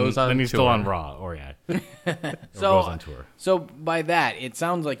 he Then, goes on then he's tour. still on Raw, or or goes on tour. So by that, it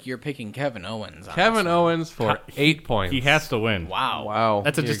sounds like you're picking Kevin Owens. On Kevin this one. Owens for 8 points. He has to win. Wow. Wow.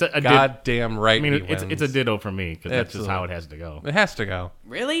 That's just a goddamn right. I mean, he it's wins. a ditto for me because that's just Absolutely. how it has to go. It has to go.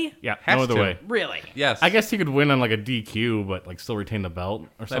 Really? Yeah, Has no other to. way. Really? Yes. I guess he could win on like a DQ, but like still retain the belt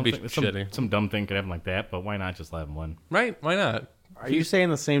or That'd be something. shitty. Some dumb thing could happen like that, but why not just let him win? Right? Why not? Are you saying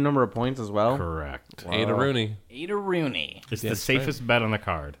the same number of points as well? Correct. Ada Rooney. Ada Rooney. It's the That's safest bet on the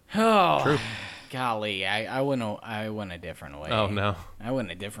card. Oh, True. golly, I went a different way. Oh, no. I went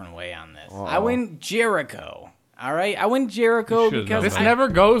a different way on this. I went Jericho. All right, I went Jericho You should've because known This that. never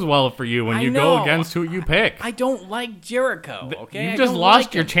goes well for you when I you know. go against who you pick. I don't like Jericho. Okay, You I just don't lost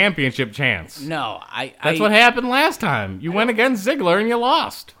like your him. championship chance. No, That's what happened last time. You went against Ziggler and you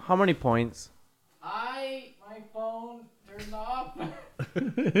lost. How many points? My phone turned off.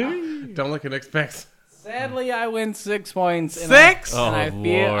 Don't look at Nick's picks. Sadly, I win 6 points. And 6? And I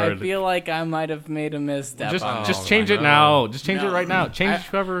Lord. feel like I might have made a misstep. on Just this change one. it now. Just change it No. right now. Change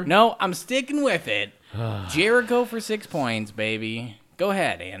whoever. No, I'm sticking with it. Jericho for 6 points, baby. Go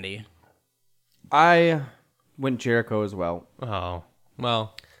ahead, Andy. I went Jericho as well. Oh.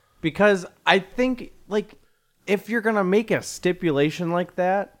 Well, Because I think, like, if you're going to make a stipulation like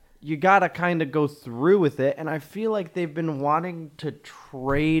that, you got to kind of go through with it. And I feel like they've been wanting to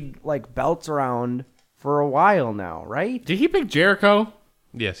trade, like, belts around for a while now, right? Did he pick Jericho?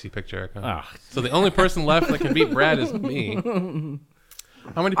 yes, he picked Jericho. Ah. So the only person left that can beat Brad is me.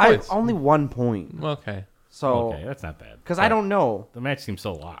 How many I points? only 1 point. Okay. So, Okay, that's not bad. because I don't know. The match seems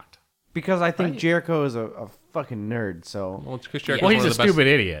so locked. Because I think Jericho is a fucking nerd, so. Well, it's because Jericho's Well, he's one a of the best. stupid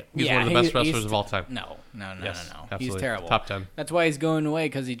idiot. He's one of the best wrestlers he's- of all time. No. Yes, He's absolutely. terrible. Top 10. That's why he's going away,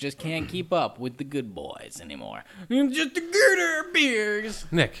 because he just can't keep up with the good boys anymore. He's just a gooder beers.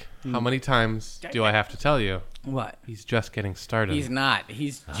 Nick, how many times do I have to tell you? What? He's just getting started. He's not.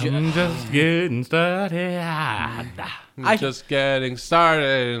 He's I'm just getting started. He's just getting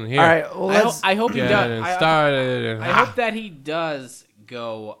started. Here. All right, well, I hope he Getting does. started. I hope that he does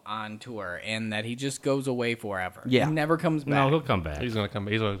go on tour and that he just goes away forever. Yeah. He never comes back. No, he'll come back. He's gonna come.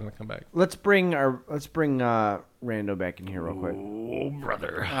 He's always gonna come back. let's bring Rando back in here real quick. Oh,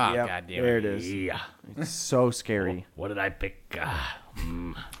 brother. Oh, Yep, God damn there it. it is. Yeah. It's so scary. What did I pick?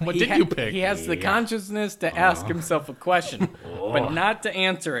 What He did you pick? He has the consciousness to ask himself a question, but not to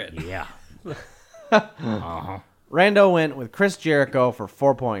answer it. Yeah. Rando went with Chris Jericho for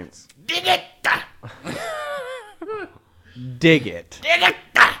 4 points. Dig it. Dig it. Dig it.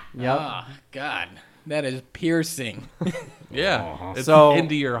 Yep. Oh, God. That is piercing. Yeah. It's So-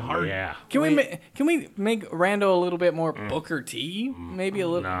 into your heart. Yeah. Can we make Rando a little bit more Booker T? Maybe a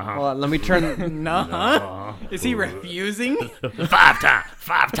little. Hold on, let me turn. No. Is he refusing? The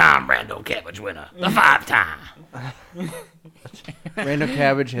five-time Randall Cabbage winner. The 5-time. Rando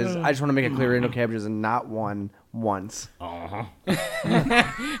Cabbage has. I just want to make it clear. Rando Cabbage has not won once. You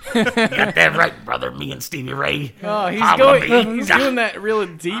got that right, brother. Me and Stevie Ray. Oh, he's Harlem going. He's Heat. doing that real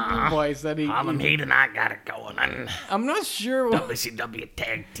deep voice that he. Harlem Heat and I got it going on. I'm not sure. What, WCW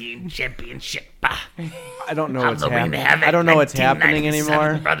Tag Team Championship. I don't know what's Halloween happening. Havoc I don't know what's happening 1997,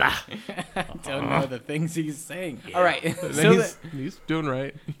 anymore. brother. I don't know the things he's saying. All right, And so he's doing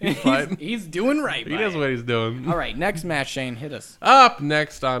right. He's fine. he's doing right. He by knows it. what he's doing. All right, next match, Shane, hit us. Up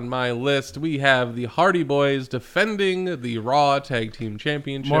next on my list, we have the Hardy Boys defending the Raw Tag Team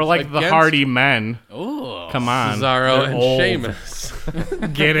Championship. More like the against Hardy Men. Oh, Come on. Cesaro They're and old. Sheamus.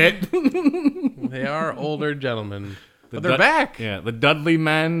 Get it? They are older gentlemen. But they're Dud- back. Yeah, the Dudley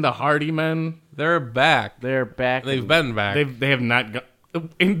Men, the Hardy Men. They're back. They're back. They've been back. They have not gone.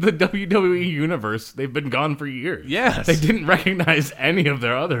 In the WWE universe, they've been gone for years. Yes. They didn't recognize any of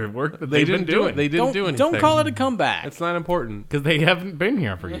their other work that They they've didn't been do doing. it. They didn't do anything. Don't call it a comeback. It's not important. Because they haven't been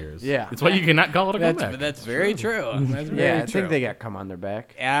here for years. Yeah. That's why you cannot call it a comeback. That's very true. That's very Yeah, I true. think they got come on their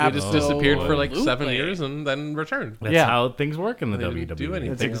back. They just disappeared for like 7 Absolutely. years and then returned. That's Yeah. how things work in the They WWE. didn't do anything.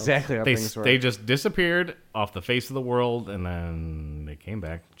 That's They- exactly how They, things work. they just disappeared off the face of the world, and then they came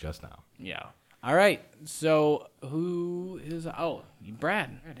back just now. Yeah. All right. So who is? Oh,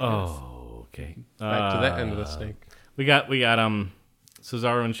 Brad. Oh, okay. Back to that end of the snake. We got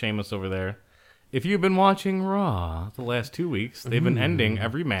Cesaro and Sheamus over there. If you've been watching Raw the last 2 weeks, they've been ending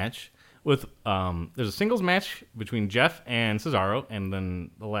every match with there's a singles match between Jeff and Cesaro, and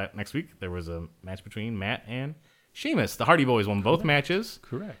then next week there was a match between Matt and Sheamus. The Hardy Boys won both matches.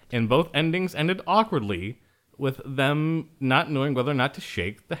 Correct. And both endings ended awkwardly with them not knowing whether or not to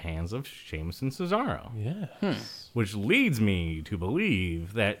shake the hands of Sheamus and Cesaro. Yeah. Which leads me to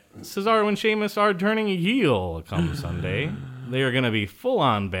believe that Cesaro and Sheamus are turning heel come Sunday. They are going to be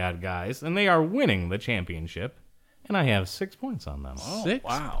full-on bad guys, and they are winning the championship. And I have 6 points on them. 6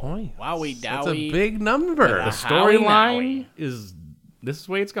 points. Wowie That's a dowie. big number. The That's storyline is this is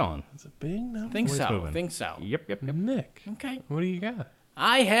the way it's going. a big number. Think It's so. moving. Think so. Yep. Nick, Okay. what do you got?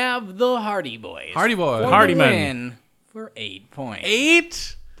 I have the Hardy Boys. Hardy Boys. For Hardy the Men. win for 8 points.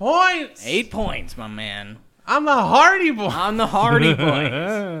 8 points. 8 points, my man. I'm the Hardy Boy. On the Hardy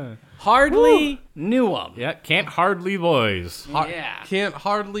Boys. Hardly knew them. Yeah, can't hardly boys. Yeah. Can't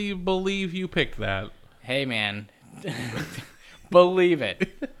hardly believe you picked that. Hey, man. Believe it.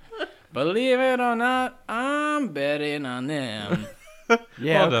 Believe it or not, I'm betting on them.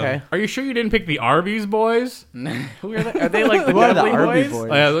 Yeah, Well done. okay. Are you sure you didn't pick the Arby's boys? Who are they? Are they like the Who are the Dudley Arby Boys? Boys?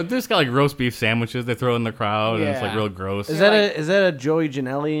 Oh, yeah, they just got like roast beef sandwiches they throw in the crowd, and it's like Yeah. real gross. Is that a Joey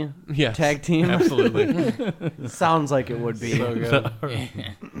Janelli Yes. tag team? Absolutely. Sounds like it would be. So good.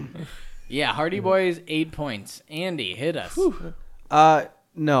 Yeah, Hardy Boys, 8 points. Andy, hit us.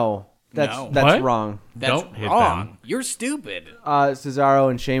 No. That's No. that's What? wrong. That's Don't hit wrong. them. You're stupid. Cesaro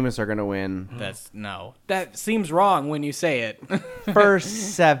and Sheamus are gonna win No. That seems wrong when you say it. for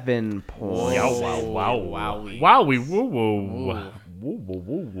 7 points. Wowie. Wowie, woo woo. Woo, woo,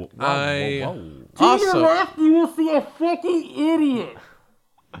 woo, woo. I To your also left, you will see a fucking idiot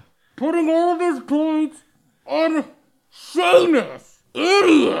putting all of his points on Sheamus.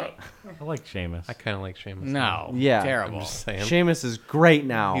 Idiot. I like Sheamus. I kind of like Sheamus. No. Yeah. Terrible. I'm just saying. Sheamus is great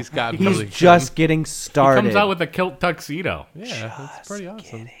now. He's got He's really just getting started. Comes out with a kilt tuxedo. Yeah, that's pretty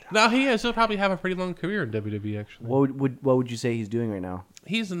awesome. Now he'll probably have a pretty long career in WWE. Actually, what would you say he's doing right now?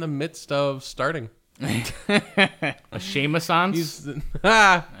 he's in the midst of starting. A Sheamus-ance? He's Oh,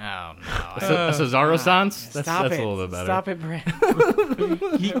 no. A Cesaro-sance? That's Stop a it. little bit better. Stop it,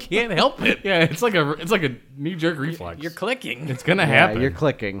 Brad. he can't help it. Yeah, it's like a knee-jerk reflex. You're clicking. It's gonna Yeah, happen. you're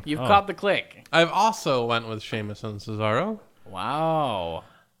clicking. You've caught the click. I've also went with Sheamus and Cesaro. Wow.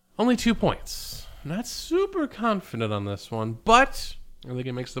 Only 2 points. Not super confident on this one, but I think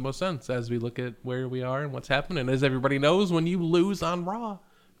it makes the most sense as we look at where we are and what's happening. As everybody knows, when you lose on Raw,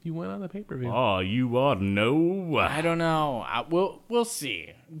 you win on the pay-per-view. Oh, you ought to know. I don't know. We'll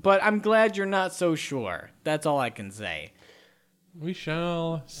see. But I'm glad you're not so sure. That's all I can say. We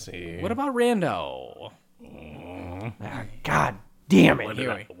shall see. What about Rando? God damn it.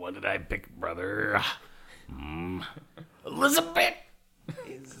 Here we What did I pick, brother? Elizabeth!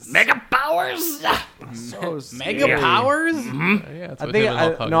 Mega Powers! Mega Powers? Yeah, it's I with think him and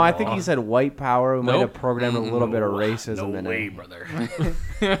Hulk Hogan. I think he said white power. We might Nope. have programmed a little bit of racism in it. brother.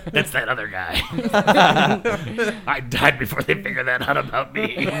 That's that other guy. I died before they figured that out about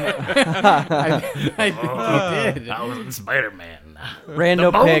me. I think you did. I was in Spider-Man.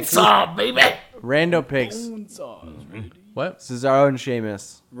 Rando picks. Bonesaw, baby! Rando picks What? Cesaro and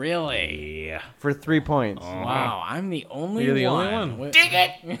Sheamus Really? Yeah. for 3 points. Wow, I'm the only You're the one. only one. Dig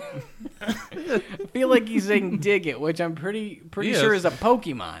it! I feel like he's saying dig it, which I'm pretty He sure is. is a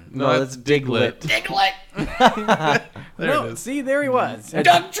Pokemon. No, that's Diglett. Diglett! There No, it is. see, there he was.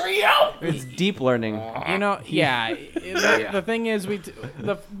 Doug Trio! It's deep learning. You know, yeah. The thing is,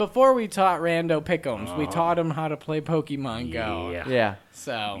 before we taught Rando Pick'ems, we taught him how to play Pokemon Go. Yeah. Yeah.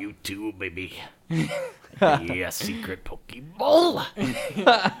 So You too, baby. Yeah, secret Pokeball.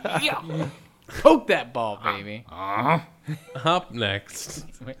 Yeah. poke that ball, baby. Up next,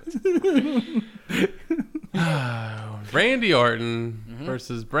 Randy Orton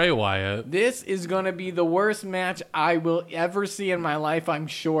versus Bray Wyatt This is gonna be the worst match I will ever see in my life. I'm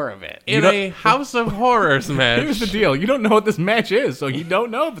sure of it. in a House of Horrors Here's the match. deal. You don't know what this match is, so you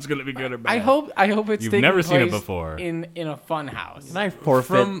don't know if it's going to be good or bad. I hope it's You've taking never seen it place before. in a fun house. Can I forfeit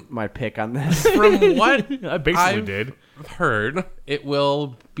From- my pick on this? From what I basically I've did. heard, it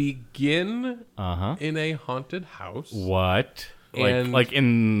will begin Uh-huh. in a haunted house What? And- Like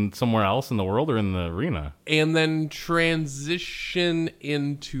in somewhere else in the world or in the arena? and then transition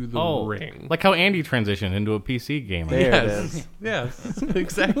into the ring. Like how Andy transitioned into a PC game. There it yes, is. yes,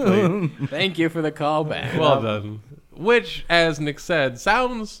 exactly. Thank you for the callback. Well done. Which, as Nick said,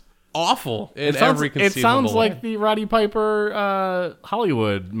 sounds awful in every it conceivable sounds way. like the Roddy Piper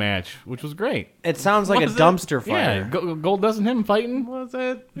Hollywood match, which was great. It sounds like a Was it? dumpster Yeah, fire. Goldust and him fighting. Was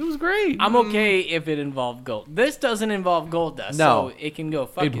it? It was great. I'm okay if it involved gold. This doesn't involve Goldust, No. so it can go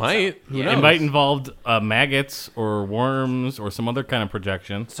fuck It itself. might. Who Yeah. knows? It might involved maggots or worms or some other kind of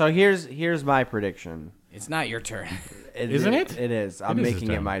projection. So here's my prediction. It's not your turn. Isn't it? It is. I'm is his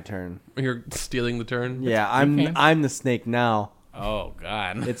making it turn. my turn. You're stealing the turn. Yeah, I'm the snake now. Oh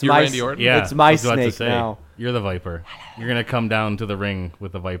God. It's You're my Randy Orton? Yeah, it's my I was about to snake say, now. You're the Viper. You're gonna come down to the ring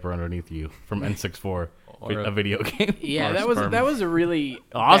with the Viper underneath you from N64. or a video game. Yeah, Or sperm. that was a really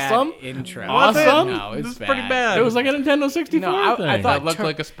Awesome? bad intro. Awesome? No, it's This is pretty bad. bad. It was like a Nintendo 64 No, I thing. thought- That looked Tur-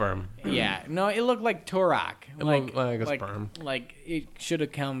 like a sperm. Yeah, no, it looked like Turok. It looked like a sperm. Like it should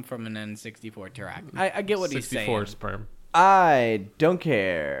have come from an N64 Turok. I get what he's 64 saying. sperm. I don't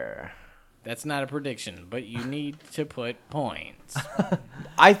care. That's not a prediction, but you need to put points.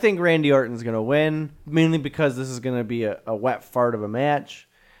 I think Randy Orton's going to win, mainly because this is going to be a wet fart of a match.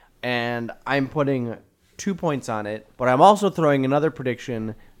 And I'm putting 2 points on it. But I'm also throwing another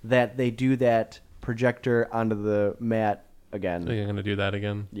prediction that they do that projector onto the mat again. Are you going to do that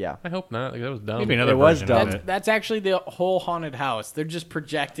again? Yeah. I hope not. Like, that was dumb. Maybe another It was version dumb. of it. That's actually the whole haunted house. They're just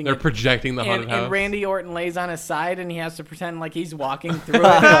projecting They're it. projecting the haunted house. And Randy Orton lays on his side, and he has to pretend like he's walking through it,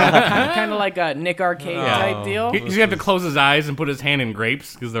 kind of like a Nick Arcade type deal. He's gonna have to close his eyes and put his hand in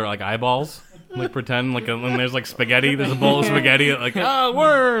grapes because they're like eyeballs. Like pretend like when there's like spaghetti, there's a bowl of spaghetti. Like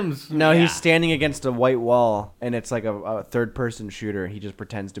worms. No, Yeah. he's standing against a white wall, and it's like a third-person shooter. He just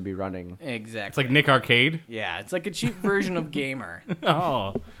pretends to be running. Exactly. It's like Nick Arcade. Yeah, it's like a cheap version of Gamer.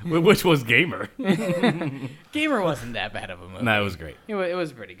 Oh, which was Gamer. Gamer wasn't that bad of a movie. No, it was great. It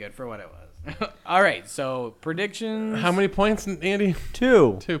was pretty good for what it was. All right, so predictions. How many points, Andy?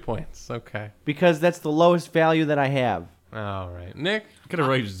 2, 2 points. Okay. because that's the lowest value that I have. All right. Nick, Could have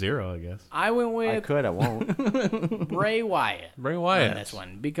raised 0, I guess. I went I with could, I won't. Bray Wyatt. Bray On Wyatt. this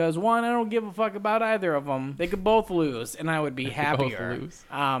one because one, I don't give a fuck about either of them. They could both lose, and I would be happier. lose.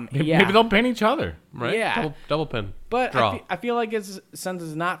 Yeah, Maybe they'll pin each other. Right? Yeah. Double pin. but Draw. I feel like since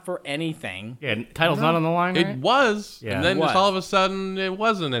it's not for anything. Yeah, title's not on the line, It right? was. Yeah. And then It just was. all of a sudden, it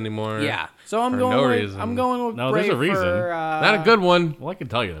wasn't anymore. Yeah, so I'm For going. no with, reason. I'm going with No, Bray there's a reason. for, Not a good one. Well, I can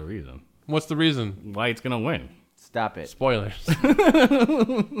tell you the reason. What's the reason? Why it's gonna win. Stop it. Spoilers.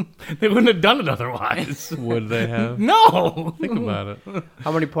 They wouldn't have done it otherwise. Would they have? No. Think about it.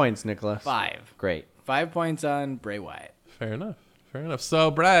 How many points, Nicholas? 5. Great. 5 points on Bray Wyatt. Fair enough. Fair enough.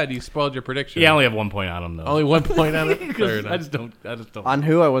 So, Brad, you spoiled your prediction. Yeah, I only have 1 point on him though. Only 1 point on it? Fair 'Cause enough. I just don't. On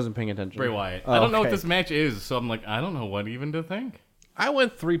who? I wasn't paying attention. Bray Wyatt. Oh, I don't know what okay. this match is, so I'm like, I don't know what even to think. I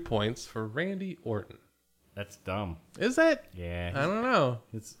went 3 points for Randy Orton. That's dumb. Is it? Yeah. I don't know.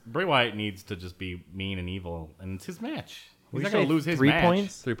 It's Bray Wyatt needs to just be mean and evil, and it's his match. He's Would not you gonna say lose his 3 match.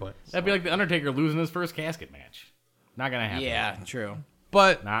 points? 3 points. That'd be like the Undertaker losing his first casket match. Not gonna happen. Yeah, true.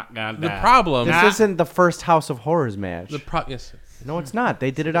 But Not gonna. the problem... This isn't the first House of Horrors match. Yes. No, it's not.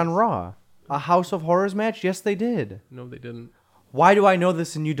 They did it on Raw. A House of Horrors match? Yes, they did. No, they didn't. Why do I know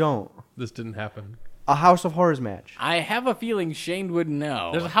this and you don't? This didn't happen. A House of Horrors match. I have a feeling Shane would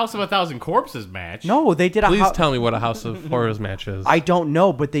know. There's a House of 1,000 Corpses match. No, they did a Please House... tell me what a House of Horrors match is. I don't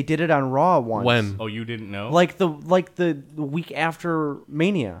know, but they did it on Raw once. When? Oh, you didn't know? Like the week after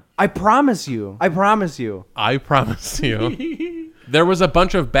Mania. I promise you. I promise you. I promise you. There was a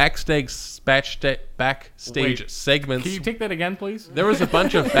bunch of backstage Wait, segments. Can you take that again, please? There was a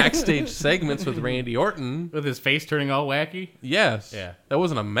bunch of backstage segments with Randy Orton. With his face turning all wacky. Yes. Yeah. That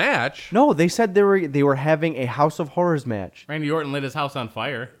wasn't a match. No, they said they were having a House of Horrors match. Randy Orton lit his house on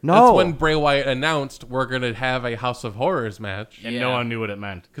fire, No. That's when Bray Wyatt announced we're going to have a House of Horrors match. and Yeah. no one knew what it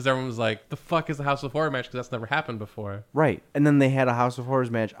meant. Because everyone was like, the fuck is a House of Horror match? Because that's never happened before. Right. And then they had a House of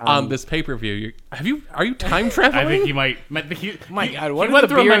Horrors match On this pay-per-view. Are you time traveling? I think he might. My he, God, what he is went the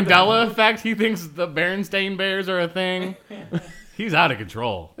through a beard that- Mandela effect. He thinks the Berenstain Bears are a thing. He's out of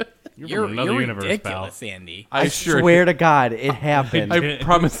control. You're from another you're universe, ridiculous, Andy. I swear to God, it happened. I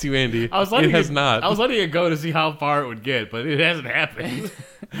promise you, Andy. pal. It has not. I was letting it go to see how far it would get, but it hasn't happened.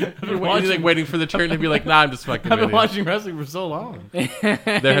 I've been watching, waiting for the turn to be like, nah, I'm just fucking I've been with you. watching wrestling for so long.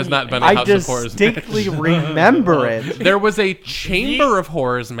 There has not been a I House of Horrors match. distinctly remember it. There was a Chamber of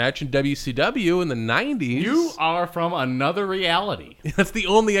Horrors match in WCW in the 90s. You are from another reality That's the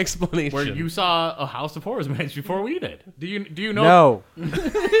only explanation. where you saw a House of Horrors match before we did. Do you know? No.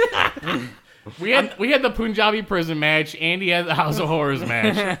 We had the Punjabi prison match. Andy had the House of Horrors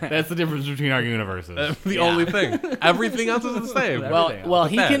match. That's the difference between our universes. the only thing. Everything else is the same. Well,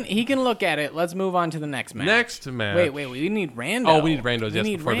 he that. can look at it. Let's move on to the next match. Next match. Wait, we need Rando. Oh, we need Randos, yes,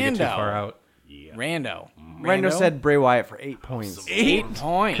 need before we get too Rando. far out. Rando. Rando said Bray Wyatt for 8 points. 8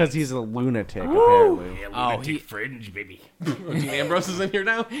 points. Because he's a lunatic, apparently. Oh, he, fringe, baby. Dean Ambrose is in here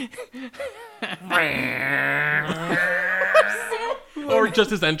now? Or just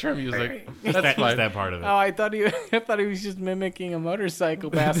his intro music. That's That's fine. that part of it. oh, I thought he was just mimicking a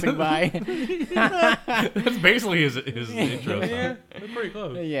motorcycle passing by. That's basically his intro song. That's pretty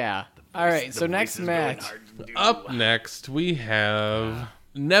close. Yeah. All right. So next match. Up next, we have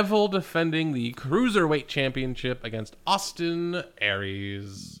Neville defending the Cruiserweight Championship against Austin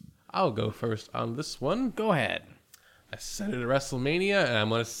Aries. I'll go first on this one. Go ahead. I said it at WrestleMania, and I'm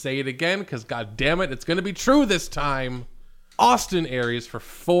going to say it again because, god damn it, it's going to be true this time. Austin Aries for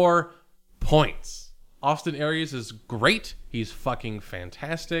 4 points. Austin Aries is great. He's fucking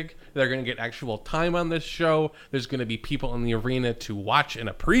fantastic. They're going to get actual time on this show. There's going to be people in the arena to watch and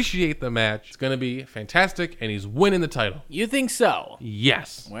appreciate the match. It's going to be fantastic, and he's winning the title. You think so?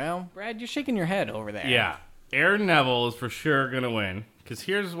 Yes. Well, Brad, you're shaking your head over there. Yeah. Aaron Neville is for sure going to win. Because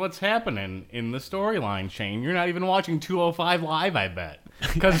here's what's happening in the storyline, Shane. You're not even watching 205 Live, I bet.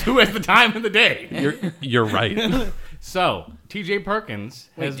 Because who has the time of the day? You're right. So, TJ Perkins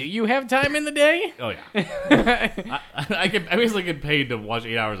Wait, do you have time in the day? Oh, yeah. I basically get paid to watch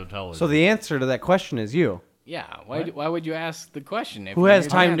 8 hours of television. So the answer to that question is you. Yeah. Why would you ask the question? If Who you has knew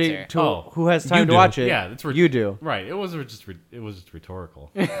the time answer? who has time to do. watch it? Yeah, that's you do. Right. It was just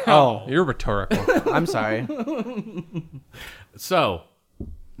rhetorical. Oh, You're rhetorical. I'm sorry. So,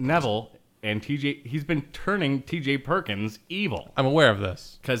 Neville and TJ, he's been turning TJ Perkins evil. I'm aware of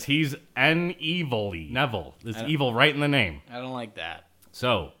this. Because he's an evilly. Neville. It's evil right in the name. I don't like that.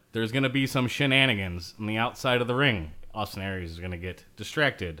 So, there's going to be some shenanigans on the outside of the ring. Austin Aries is going to get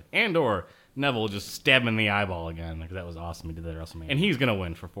distracted. And or Neville just stab him in the eyeball again. Because that was awesome. He did that at WrestleMania. And he's going to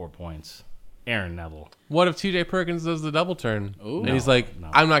win for 4 points. Aaron Neville. What if TJ Perkins does the double turn? Ooh. And he's like, No.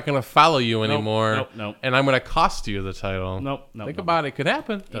 I'm not going to follow you anymore. Nope. And I'm going to cost you the title. Nope. Think about it. It could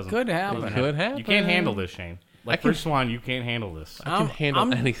happen. It could happen. It could happen. You can't handle this, Shane. Like I can- First Swan, you can't handle this. I can handle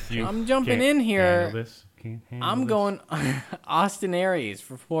I'm- anything. I'm jumping Can't in handle here. this. Can't handle I'm this. going Austin Aries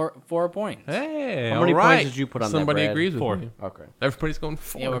for 4 points. Hey, How many all right. points did you put on that, Somebody Brad? agrees with 4. me. Okay. Everybody's going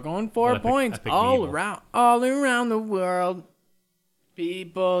 4. Yeah, we're going 4 Well, I picked- points I picked all evil. around the world.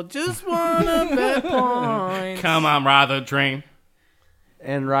 People just wanna bet points Come on, ride the train.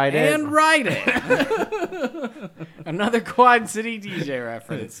 And ride it. and write it. Another Quad City DJ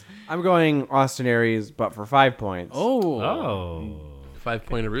reference. I'm going Austin Aries, but for 5 points. Oh. Oh.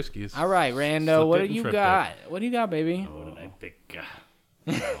 5-point Aruskis. All right, Rando, Flipped what it do and you tripped got? What do you got, baby? What did I pick?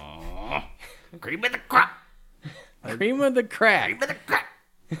 Cream of the crop. Cream of the crack.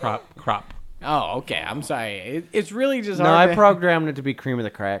 Crop. Oh, okay. I'm sorry. It's really just No, hard. I programmed it to be cream of the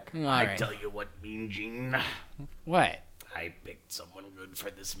crack. All right. Tell you what, Mean Gene. What? I picked someone good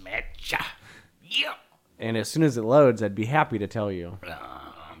for this match. Yeah. And as soon as it loads, I'd be happy to tell you.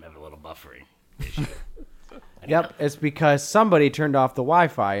 I'm having a little buffering. Yep, it's because somebody turned off the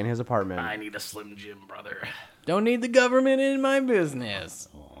Wi-Fi in his apartment. I need a Slim Jim, brother. Don't need the government in my business.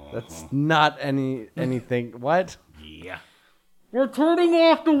 That's not anything. What? Yeah. We're turning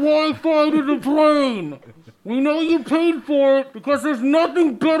off the Wi-Fi to the plane. We know you paid for it because there's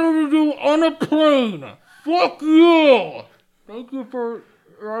nothing better to do on a plane. Fuck you. Thank you for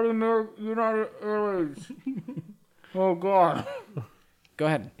riding there, United Airways. Oh, God. Go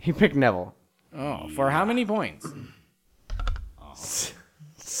ahead. He picked Neville. Oh, for how many points? 6.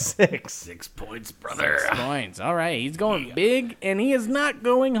 6 points, brother. Points. All right. He's going big, and he is not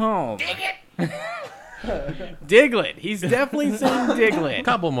going home. Diglett. He's definitely saying Diglett.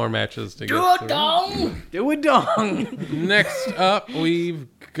 Couple more matches to get through. Do a dong. Next up, we've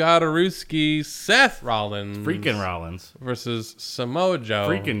got Aruski Seth Rollins Freaking Rollins. versus Samoa Joe.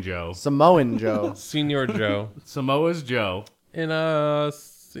 Freaking Joe. Samoan Joe. Senior Joe. Samoa's Joe. In a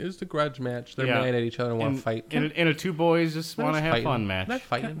it's a grudge match. They're mad at each other and want to fight. In a two boys just want to have fun match. Not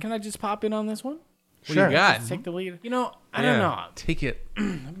fighting. Can I just pop in on this one? What do you got? Take the lead. You know, I don't know. Take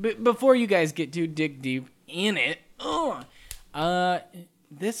it. Before you guys get too dig deep in it,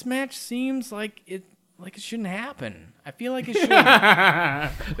 this match seems like it shouldn't happen. I feel like it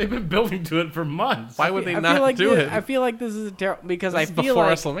should. They've been building to it for months. Why would they I not feel like do it? I feel like this is a terrible because This I is feel before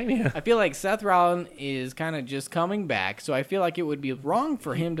like WrestleMania. I feel like Seth Rollins is kind of just coming back, so I feel like it would be wrong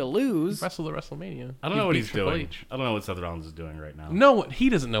for him to lose. Wrestle at WrestleMania. I don't know what he's doing. I don't know what Seth Rollins is doing right now. No, he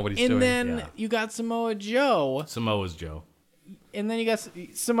doesn't know what he's And doing. then you got Samoa Joe, Samoa's Joe. and then you got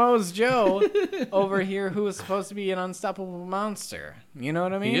Samoa's Joe over here, who is supposed to be an unstoppable monster. You know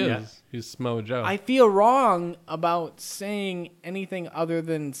what I mean? he is. Yeah. He's Samoa Joe. I feel wrong about saying anything other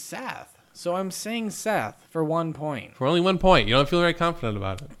than Seth. So I'm saying Seth for 1 point. For only 1 point. You don't feel very confident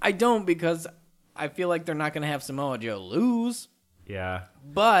about it. I don't because I feel like they're not going to have Samoa Joe lose. Yeah.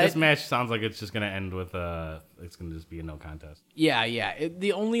 But This match sounds like it's just going to end with it's going to just be a no contest. yeah.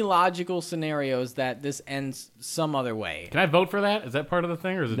 The only logical scenario is that this ends some other way. Can I vote for that? Is that part of the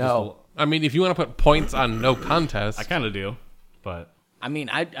thing or is it No. I mean, if you want to put points on no contest, just I kind of do, but I mean,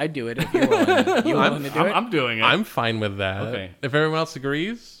 I'd do it if you're willing. You willing to do it? I'm doing it. I'm fine with that. Okay. If everyone else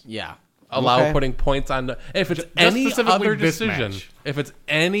agrees, Yeah. allow Okay. putting points on if it's Just any specifically other this decision. match. If it's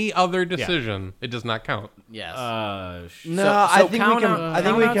any other decision, it does not count. Yes. No, So I think we count can. out- I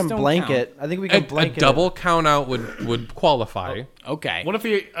think we count-outs can don't blanket. I think we A, can a blanket. double count out would qualify. okay. What if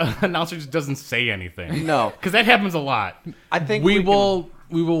the announcer just doesn't say anything? No, Because that happens a lot. I think We can- will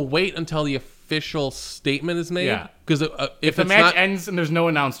wait until the official statement is made. Yeah. Because If the it's match not, ends and there's no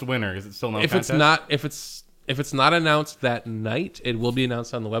announced winner, is it still no if contest? if it's not announced that night, it will be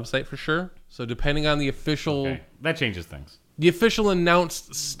announced on the website for sure. So depending on the official Okay. That changes things. the official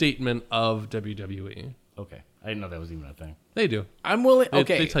announced statement of WWE, Okay. I didn't know that was even a thing. they do. I'm willing. They,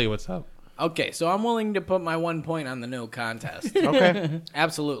 Okay. they tell you what's up. Okay. So I'm willing to put my 1 point on the no contest. Okay.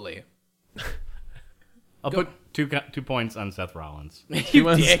 Absolutely. I'll put 2 points on Seth Rollins.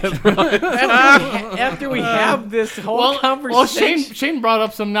 You dick. After we have this whole conversation. Shane brought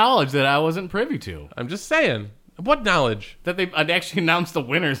up some knowledge that I wasn't privy to. I'm just saying. What knowledge? That I'd actually announced the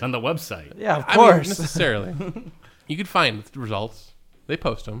winners on the website. Yeah, of I mean, course. necessarily. You could find the results. They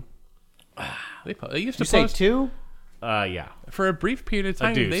post them. They used to you say post 2? Yeah. for a brief period of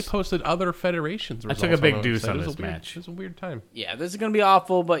time. deuce. They posted other federations. I took a results big the deuce website. on It was this a weird- match. It was a weird time. Yeah, this is gonna be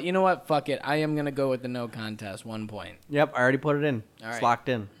awful, but you know what? Fuck it. I am gonna go with the no contest. 1 point. Yep, I already put it in. All It's right. locked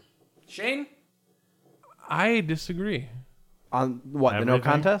in. Shane. I disagree. On what? The no Everything?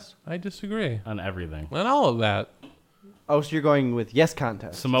 contest? I disagree. On everything. On all of that. Oh, so you're going with yes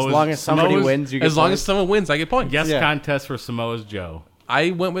contest. Samoa's- as long as somebody Samoa's- wins, you get As long as points? someone wins, I get points. Yes Yeah. contest for Samoa's Joe.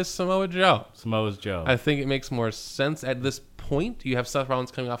 I went with Samoa Joe. Samoa's Joe. I think it makes more sense at this point. You have Seth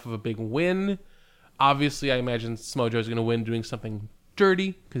Rollins coming off of a big win. Obviously, I imagine Samoa Joe's going to win doing something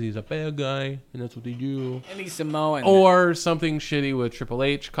dirty because he's a bad guy and that's what they do. Any Samoan. Or something shitty with Triple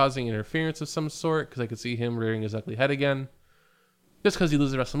H causing interference of some sort because I could see him rearing his ugly head again. Just because he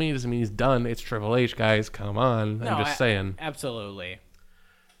loses WrestleMania doesn't mean he's done. It's Triple H, guys. Come on. No, I'm just saying. Absolutely.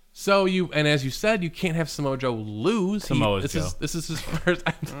 So and as you said, you can't have Samoa Joe lose. Samoa's this Joe. This is his first.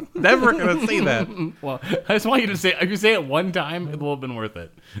 I'm never gonna say that. well, I just want you to say, if you say it one time, it will have been worth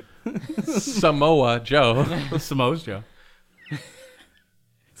it. Samoa Joe. Samoa's Joe.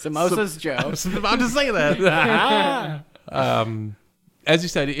 Samosa's Joe. I was about to say that. As you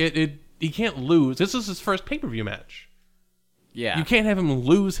said, he can't lose. This is his first pay-per-view match. Yeah. You can't have him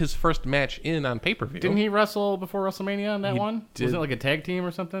lose his first match on pay-per-view. Didn't he wrestle before WrestleMania on that He one? did. Was it like a tag team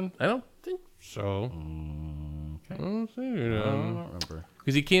or something? I don't think so. Okay. I don't think I so. don't remember.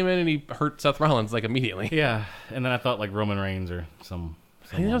 Because he came in and he hurt Seth Rollins like immediately. Yeah, and then I thought like Roman Reigns or some.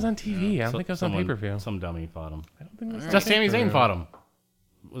 I think it was on TV. I don't so- think it was on someone- pay-per-view. Some dummy fought him. I don't think it was on Just Sami Zayn pay-per-view. fought him.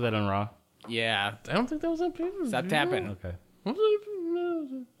 Was that on Raw? yeah. I don't think that was on pay-per-view. Stop tapping. Okay.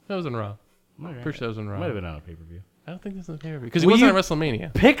 Was it? That was on Raw. Okay. Pretty sure that was on Raw. Might have been on a pay per view. I don't think this is on pay-per-view. Because he Will wasn't you- at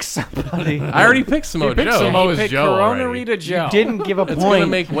WrestleMania. Pick somebody. I already picked Samoa picked Joe. Samoa's Pick Joe Corona already. Rita Joe. Didn't give a It's going to point.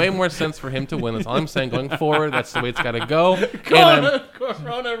 make way more sense for him to win. That's all I'm saying. Going forward, that's the way it's got to go. And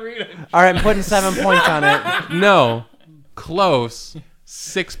All right, I'm putting 7 points on it. no, close.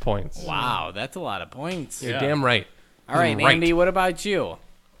 6 points. Wow, that's a lot of points. You're damn right. All right, Right. Andy, what about you?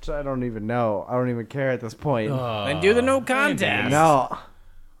 So I don't even know. I don't even care at this point. Then do the no contest. No.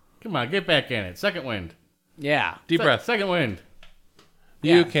 Come on, get back in it. Second wind. Yeah. Deep breath. Second wind.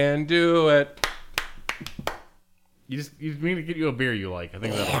 You Yeah. can do it. You need to get you a beer you like. I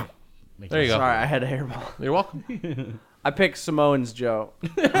think that'll make There you go. Sorry, I had a hairball. You're welcome. I picked Samoans Joe.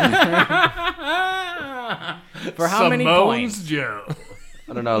 For how many Samoa's points? Joe.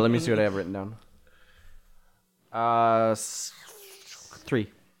 I don't know. Let me see what I have written down.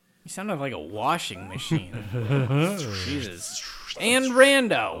 3. You sounded like a washing machine. Jesus. And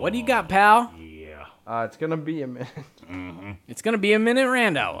Rando, what do you got, pal? It's gonna be a minute. It's gonna be a minute,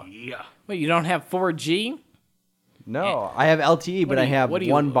 Rando. Yeah. Wait, you don't have 4G? No, I have LTE, but I have What are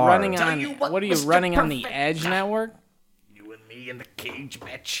you one bar. running on? What are you running on the Edge network? You and me in the cage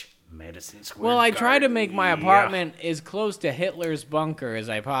match. Madison Square Well, I try to Garden. make my apartment as close to Hitler's bunker as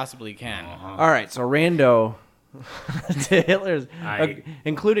I possibly can. All right, so Rando to Hitler's, I-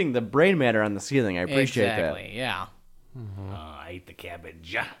 including the brain matter on the ceiling. I appreciate Exactly. Yeah. I ate the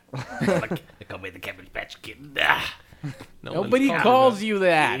cabbage. They call me the Cabbage Patch Kid. Nobody calls you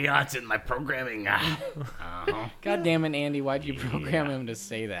that. Yeah, it's in my programming. God damn it, Andy! Why'd you program him to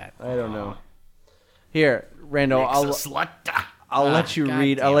say that? that. I don't know. Here, Rando, Slut. I'll let you God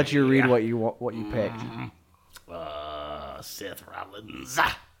read. I'll damn let you it. read what you picked. Seth Rollins.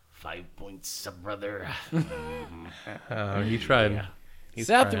 5 points, brother. He tried. He's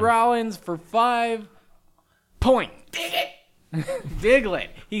Seth trying. Rollins for 5 points. Diglett.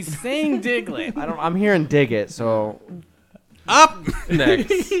 He's saying Diglett. I'm hearing dig it. So Up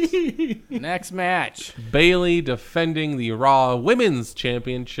next, Next match. Bailey defending the Raw Women's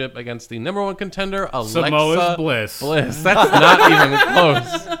Championship against the number one contender, Alexa Samoa's Bliss. That's not even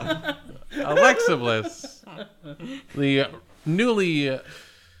close. Alexa Bliss, the newly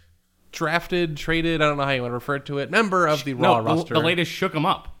drafted, traded, I don't know how you want to refer to it, member of the Raw roster. The latest shook him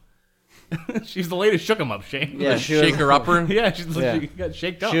up. She's the latest shook him up, Shane. Yeah, she was, Shaker-upper. Yeah, Yeah. she got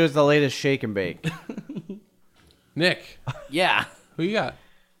shaked up. she was the latest shake and bake. Nick, Yeah. who you got?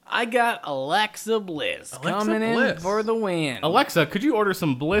 I got Alexa Bliss coming Bliss. in for the win. Alexa, could you order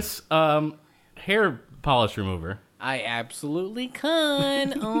some Bliss hair polish remover? I absolutely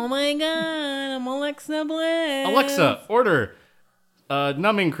can. Oh my god, I'm Alexa Bliss. Alexa, order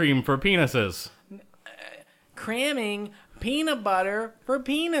numbing cream for penises. Cramming peanut butter for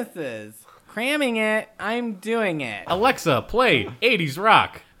penises. Cramming it, I'm doing it. Alexa, play 80s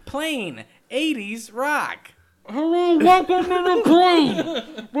rock. Plain 80s rock. Hello, welcome to the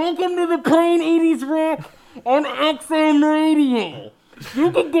plane. Welcome to the plane 80s rock on XM Radio.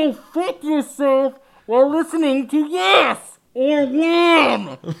 You can go fuck yourself while listening to Yes or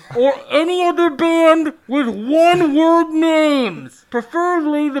Wham or any other band with one-word names.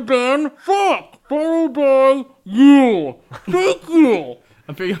 Preferably the band Fuck, followed by You. Thank you.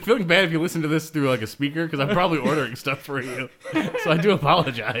 I'm feeling bad if you listen to this through like a speaker because I'm probably ordering stuff for you. So I do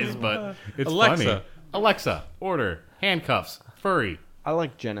apologize, but it's Alexa. funny. Alexa, order handcuffs, furry. I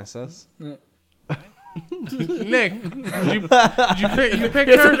like Genesis. Nick, did you pick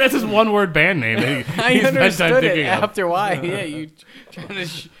her? That's his one-word band name. I He's spent time understood it thinking of. after why. Yeah, you trying to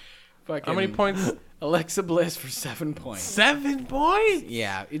fucking How many points? Alexa Bliss for 7 points. 7 points.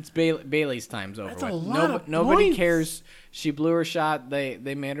 Yeah, it's Bailey's time's over. That's a with. lot of Nobody points. cares. She blew her shot. They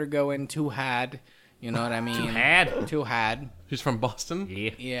made her go in too had. You know what I mean? Too had. She's from Boston.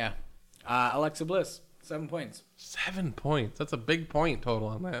 Yeah. Yeah. Alexa Bliss, 7 points. 7 points. That's a big point total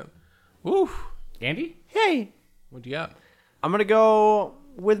on that. Woo. Andy? Hey, What do you got? I'm gonna go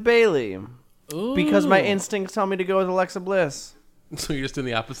with Bailey Ooh. because my instincts tell me to go with Alexa Bliss. So you're just doing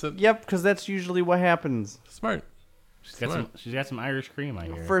the opposite? Yep, because that's usually what happens. Smart. She's got some Irish cream, I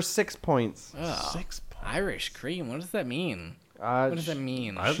hear. For 6 points. Oh, 6 points. Irish cream. What does that mean? What does that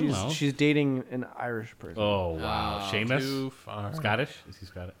mean? I don't know. She's dating an Irish person. Oh, wow. Seamus? Too far. Scottish? Is he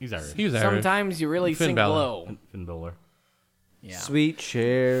Scottish? He's Irish. He was Irish. Sometimes you really Finn sink Balor. low. Finn Balor. Yeah. Sweet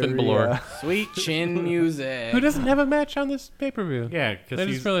cherry. Finn Balor. Sweet chin music. Who doesn't have a match on this pay-per-view? Yeah, I because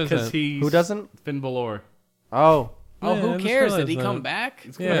just realized that. he's Who doesn't? Finn Balor. Oh, Oh, Yeah, I who just cares? Did realized he that. come back?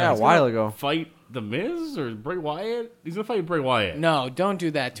 yeah, a while ago. Fight The Miz or Bray Wyatt? He's gonna fight Bray Wyatt. No, don't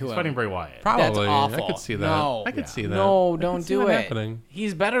do that to He's him. fighting Bray Wyatt. Probably. That's awful. I could see that. No. I could see that. No, I don't could see do that it. happening.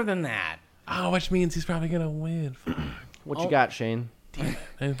 He's better than that. Oh, which means he's probably gonna win. What you got, Shane? I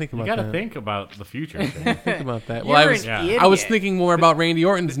didn't think about You gotta that. think about the future. Shane. Think about that. You're Well, an yeah. I was idiot. thinking more about Randy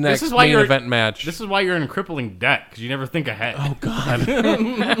Orton's next is why main you're- event match. This is why you're in crippling debt because you never think ahead. Oh God.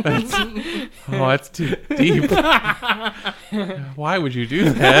 That's too deep. Why would you do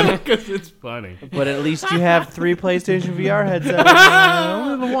that? Because it's funny. But at least you have 3 PlayStation VR headsets. I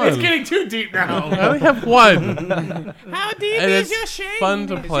only have one. It's getting too deep I now. only have one. How deep And is it's your shame? fun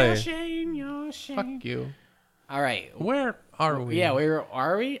to Is play. Your shame, your shame. Fuck you. All right. Where are we? Yeah, where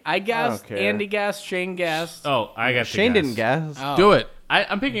are we? I guessed. care. Andy guessed. Shane guessed. Oh, I got to Shane guess. didn't guess. Oh. Do it.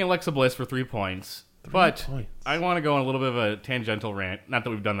 I'm picking Alexa Bliss for 3 points. But points. I want to go on a little bit of a tangential rant. Not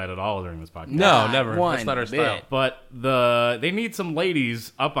that we've done that at all during this podcast. No, Not never. one That's not our bit. style. But they need some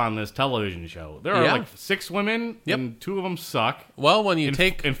ladies up on this television show. There are Yeah. like 6 women, Yep. and 2 of them suck. Well, when you And,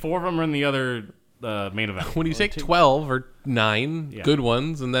 take and 4 of them are in the other main event. when you take 12 or 9 Yeah. good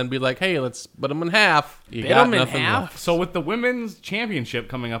ones and then be like, hey, let's split them in half. You Split got 'em in nothing half? left. So with the women's championship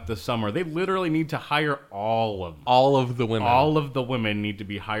coming up this summer, they literally need to hire all of them. All of the women. All of the women need to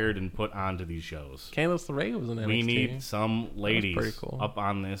be hired and put onto these shows. Candice LeRae was in NXT. We need some ladies pretty cool. up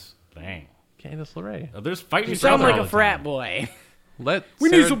on this thing. Candice LeRae. There's fighting. You each sound other like all a the frat time. boy. Let We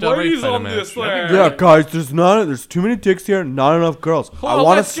Sarah need some Del Rey ladies fight a on match. this thing. Yeah, guys, there's too many dicks here, not enough girls. I Oh,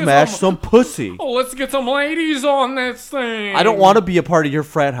 want to let's get smash some- some pussy. Oh, let's get some ladies on this thing. I don't want to be a part of your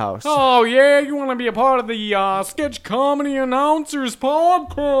frat house. Oh, yeah, you want to be a part of the Sketch Comedy Announcers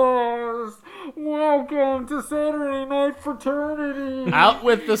Podcast. Welcome to Saturday Night Fraternity. Out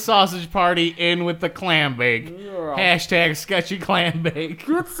with the sausage party, in with the clam bake. Hashtag sketchy clam bake.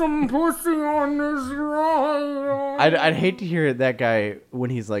 Get some pussy on this ride. I'd hate to hear that guy when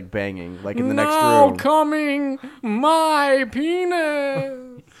he's like banging, like in the next Now room. coming my penis.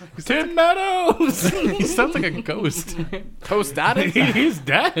 Tim Meadows. He sounds like a ghost. Toast out of He's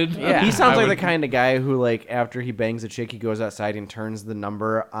dead. Yeah. He sounds I like would- the kind of guy who, like, after he bangs a chick, he goes outside and turns the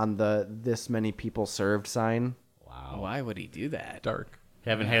number on the "this many people served" sign. Wow. Why would he do that? Dark.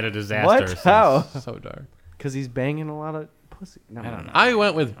 Haven't had a disaster What? since. How? So dark. Because he's banging a lot of pussy. No, I don't know. I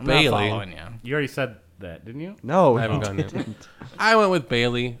went with I'm Bailey. not following you. You already said that, didn't you? No, I haven't he gone yet. didn't. I went with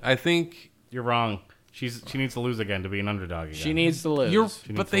Bailey. I think You're wrong. She needs to lose again to be an underdog again. She needs to lose.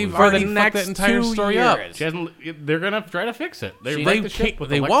 but needs to they've lose. For the already fucked next that entire 2 story years. up. She hasn't. They're gonna try to fix it. They They right the ship can't. with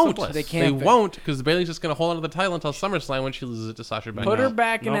They Alexa won't. Bliss. They They can't won't because Bailey's just gonna hold on to the title until SummerSlam when she loses it to Sasha Banks. Put her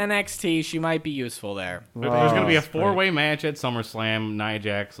back in Nope. NXT. She might be useful there. There's gonna be a Oh, four-way match at SummerSlam. Nia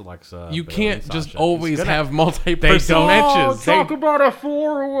Jax, Alexa. You Bayley, can't Sasha. just always It's gonna- have multi-person don't- matches. They- Talk about a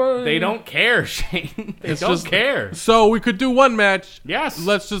 4-way. They don't care, Shane. They It's don't just- care. So we could do one match. Yes.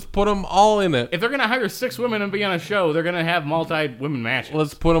 Let's just put them all in it. If they're gonna hire 6 women and be on a show, they're gonna have multi-women matches.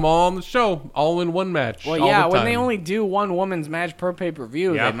 Let's put them all on the show, all in one match. Well, all yeah, the when they time. only do one woman's match per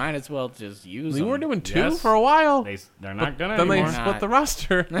pay-per-view, Yep. they might as well just use We them. were doing 2 Yes. for a while. They're not gonna Then they anymore. split the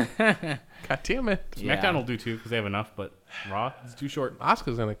roster. God damn it. SmackDown Yeah. will do 2 because they have enough, but Raw is too short.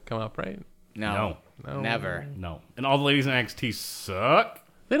 Asuka's gonna come up, right? No, No. never. No. And all the ladies in NXT suck.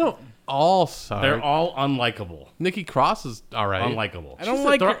 They don't all suck. They're all unlikable. Nikki Cross is all right. Unlikable. I don't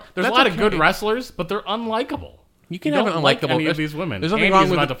like There- her- There's a That's lot of okay. good wrestlers, but they're unlikable. You can You have an don't like unlikable. any of there's- these women. There's nothing Andy's wrong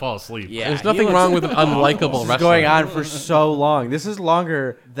with about it. to fall asleep. Yeah, There's he nothing looks- wrong with an unlikable This is wrestler. going on for so long. This is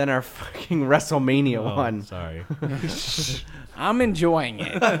longer than our fucking WrestleMania Oh, one. sorry. I'm enjoying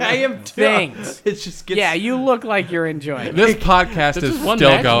it. I am too. Thanks. It just gets. Yeah, you look like you're enjoying it. This podcast is one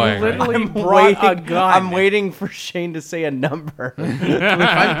still match. going. You literally I'm brought a waiting, gun. I'm waiting for Shane to say a number.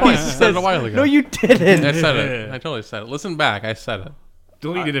 5 points. I said it a while ago. No, you didn't. I said it. I totally said it. Listen back. I said it.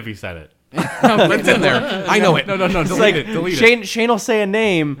 Delete it if he said it. It's in there. I know it. No, It's delete like it. Delete it. Shane will say a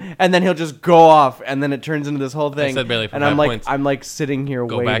name and then he'll just go off and then it turns into this whole thing. said Bailey for and 5 I'm like points. I'm like sitting here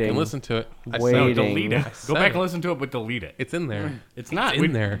Go waiting. back and listen to it. I said Waiting. it. No, delete it. I Go said back it. and listen to it, but delete it. It's in there. It's not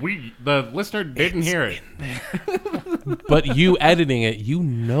in there. The listener didn't hear it. But you editing it, you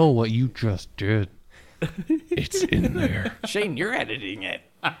know what you just did. It's in there. Shane, you're editing it.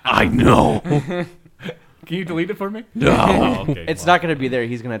 I know. Can you delete it for me? No. Oh, okay. It's not going to be there.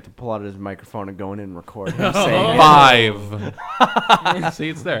 He's going to have to pull out his microphone and go in and record him Oh. saying it. 5. See,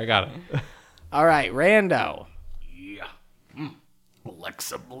 it's there. I got it. All right, Rando. Yeah.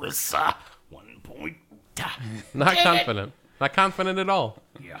 Alexa Bliss, 1 point. Not confident. Not confident at all.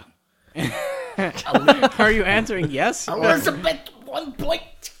 Yeah. Are you answering yes? Elizabeth, 1 point.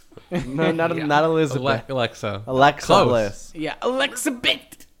 No, not Elizabeth. Alexa. Alexa Close. Bliss. Yeah, Alexa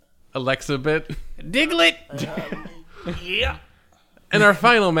Bit. Alexa bit. Diglett. Yeah. And our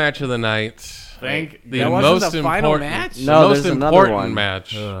final match of the night. Thank The That wasn't most the final important match? the No, most there's another important one.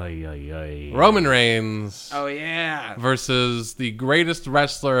 match. Ay, ay, ay. Roman Reigns Oh, yeah. versus the greatest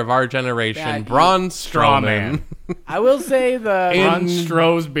wrestler of our generation, God, Braun Strawman. Strowman. I will say the Ron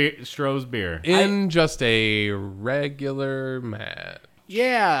Stroh's beer. In just a regular match.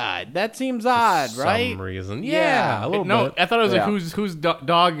 yeah, that seems odd, right? Some reason. Yeah. Yeah, a little No, bit. I thought it was Yeah. like whose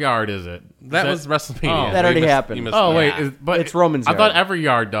dog yard is it? That Is was WrestleMania. Oh. That already You missed- happened. you missed Oh that. wait, Yeah. but It's Roman's I thought yard. every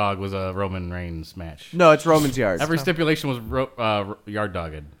yard dog was a Roman Reigns match. No, it's Roman's yard. Every stipulation was yard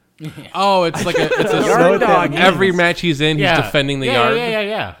dogged. Oh, it's like it's a Yard dog. Every match he's in, he's defending the yard.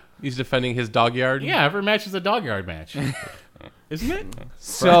 Yeah. He's defending his dog yard. Yeah, every match is a dog yard match. Isn't it?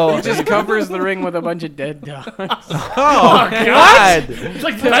 So He just covers the ring with a bunch of dead dogs. oh god! It's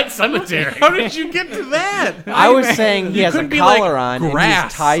like Pet Cemetery. How did you get to that? I was saying he has a couldn't be like collar on and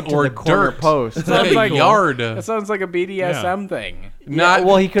grass he's tied to or the corner dirt. post. It's like a like- yard. That sounds like a BDSM thing. Not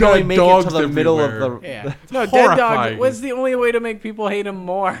well, he could only dead make it to dogs the middle of everywhere. the. Yeah. No, dead dog horrifying. was the only way to make people hate him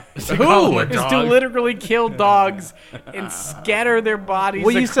more. Who? Is to literally kill dogs and scatter their bodies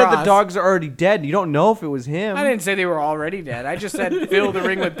Well, you said the across. dogs are already dead. You don't know if it was him. I didn't say they were already dead. I just said fill the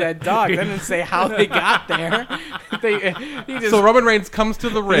ring with dead dogs. I didn't say how they got there. He just So Roman Reigns comes to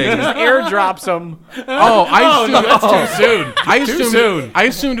the ring. airdrops them. Oh, I assumed, That's too soon. I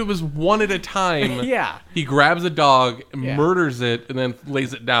assumed it was one at a time. Yeah. He grabs a dog, Yeah. murders it, and then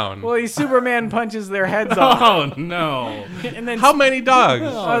lays it down. Well, he Superman punches their heads off. Oh no. And then How many dogs?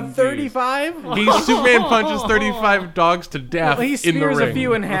 35? He Superman punches 35 dogs to death Well, he in the spears ring. a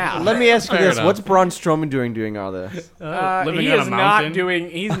few in half. Let me ask you Fair this: enough. what's Braun Strowman doing all this? Living he on a is not mountain? doing.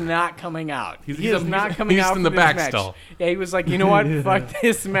 He's not coming out. He he's is a- not coming he's out in for the this back match. still. Yeah, he was like, you know what? Fuck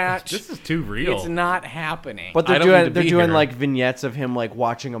this match. This is too real. It's not happening. But I they're don't need to doing they're be doing here. like vignettes of him like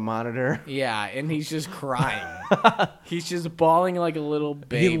watching a monitor. Yeah, and he's just crying. He's just bawling like a little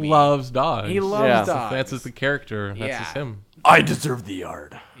baby. He loves dogs. He loves Yeah. dogs. That's just the character. That's Yeah. just him. I deserve the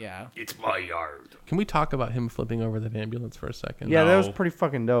yard. Yeah. It's my yard. Can we talk about him flipping over that ambulance for a second? Yeah, that was No. pretty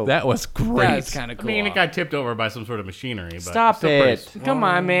fucking dope. That was great. That's kind of I cool. mean, it got tipped over by some sort of machinery. But Stop still it. pretty- Come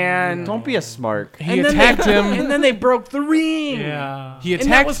on, man. Don't be a smart. He attacked him. And then they broke the ring. Yeah. He And that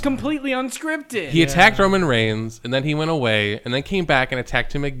attacked. was completely unscripted. He attacked Roman Reigns, and then he went away, and then came back and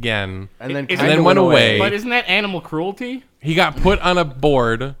attacked him again. And then, And kinda then went away. But isn't that animal cruelty? He got put on a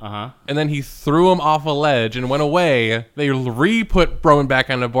board, Uh-huh. and then he threw him off a ledge and went away. They re-put Roman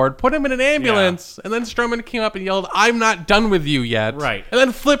back on the board, put him in an ambulance, and then Strowman came up and yelled, "I'm not done with you yet." Right. And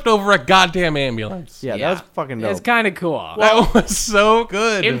then flipped over a goddamn ambulance. Yeah, that was fucking dope. It's kind of cool. That was so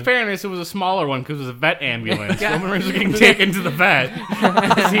good. In fairness, it was a smaller one because it was a vet ambulance. Roman Reigns was getting taken to the vet.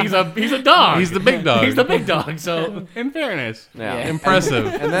 'Cause he's a dog. He's the big dog. He's the big dog. So, in fairness, yeah. Impressive.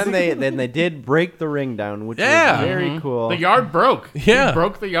 And then they did break the ring down, which Yeah. was very cool. the yard broke. Yeah. He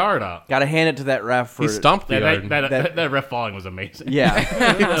broke the yard up. Got to hand it to that ref for He stomped the That, yard. that ref falling was amazing. Yeah,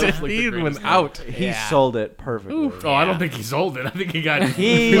 He went out. he sold it perfectly. Oh, I don't think he sold it. I think he got.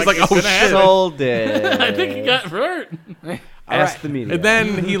 He was like, "Oh, shit." sold it. I think he got hurt. Ask the media. And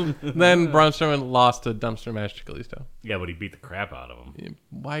then Braun Strowman lost a dumpster match to Kalisto. Yeah, but he beat the crap out of him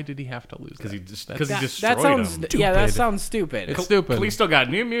Why did he have to lose? because he That's- destroyed That sounds him. yeah, that Stupid. sounds stupid. It's stupid. Kalisto got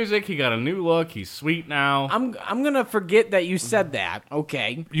new music. He got a new look. He's sweet now. I'm gonna forget that you said that.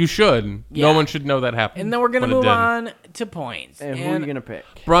 Okay, You should. Yeah. No one should know that happened. and then we're gonna but it move did. on to points. and who are you gonna pick?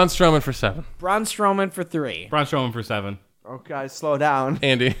 Braun Strowman for 7. Braun Strowman for 3. Braun Strowman for 7. Oh, guys, slow down.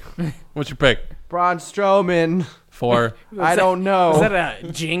 Andy, what's your pick? Braun Strowman. 4. I don't know. Is that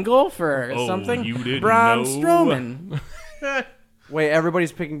a jingle for Oh, something? you didn't Braun know. Strowman. Wait,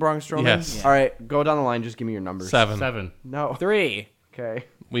 everybody's picking Braun Strowman? Yes. All right, go down the line. Just give me your numbers. 7. 7. No. 3. Okay.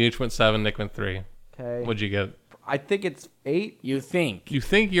 We each went 7. Nick went 3. Okay. What'd you get? I think it's 8. You think. You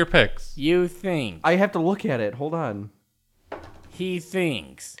think your picks? You think. I have to look at it. Hold on. He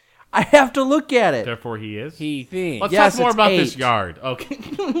thinks. I have to look at it. Therefore, he is. He thinks. Let's Yes, talk more it's about this 8. yard. Okay.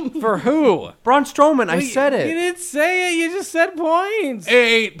 For who? Braun Strowman. I said You it. didn't say it. You just said points.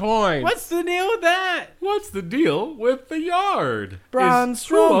 8 points. What's the deal with that? What's the deal with the yard? Braun Who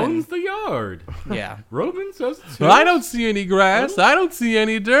Strowman. owns the yard? Yeah. Roman says it's Well, I his. don't see any grass. I don't see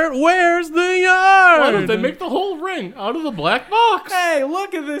any dirt. Where's the yard? Why don't they make the whole ring out of the black box? Hey,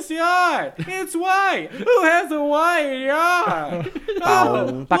 look at this yard. It's white. Who has a white yard?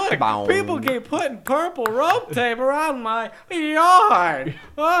 Bow, back to look, bow. people keep putting purple rope tape around my yard.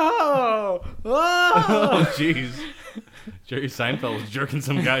 Oh, oh. Oh, jeez. Jerry Seinfeld was jerking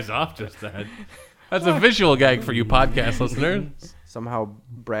some guys off just then. That's a visual gag for you podcast listeners. Somehow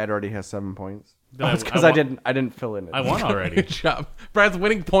Brad already has 7 points. Then Oh, it's because I won- didn't fill in it. I won already. Good job. Brad's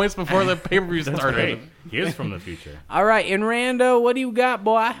winning points before the pay-per-view That's started. great. He is from the future. All right, and Rando, what do you got,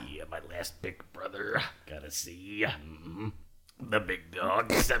 boy? Yeah, my last pick, brother. Gotta see. The big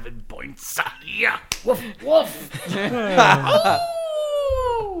dog, 7 points. Yeah. Woof, woof.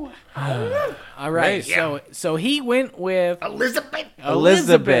 All right, so he went with Elizabeth.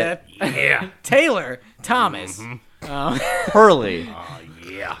 Elizabeth. Yeah. Taylor Thomas. Pearly.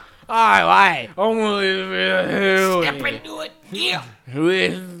 Yeah. All right, only Step into it. Yeah.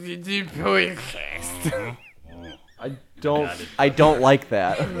 with the podcast. I don't like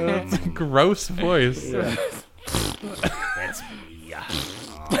that. Gross voice. That's me. Yeah.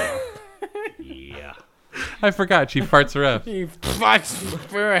 Yeah. I forgot she farts her up. He fights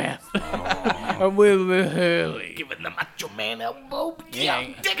for us. I'm with the Hurley. Giving the Macho Man a boat. Yeah.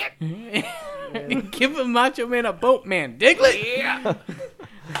 Dig it. Give him Macho Man a boat, man. Diglett. Yeah.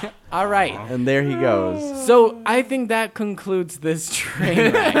 All right. And there he goes. So I think that concludes this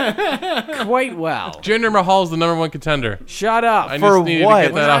train wreck quite well. Jinder Mahal's the number 1 contender. Shut up. I For just needed what? to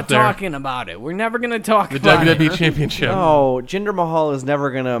get We're that not out there. talking about it. We're never going to talk The about it. WWE Championship. No, Jinder Mahal is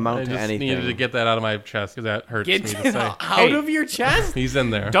never going to I amount to just anything. needed to get that out of my chest because that hurts Get me to it say. out Hey. of your chest? He's in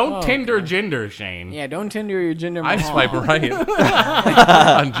there. Don't Tinder gender, Shane. Yeah, don't tender your gender. I Mahal. swipe right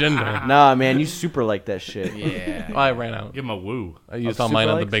on Jinder. Nah, man, you super like that shit. Yeah. I ran out. Give him a woo. I used Of all mine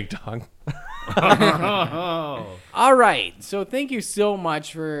on the super big dog. All right. So thank you so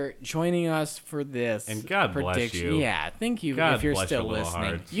much for joining us for this. And God bless prediction. you. Yeah, thank you God if you're bless still your little listening.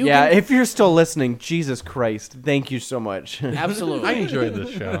 hearts. You Yeah, can- if you're still listening, Jesus Christ, thank you so much. absolutely. I enjoyed this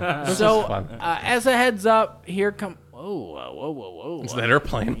show. This So, was fun. as a heads up, here come. Whoa! It's that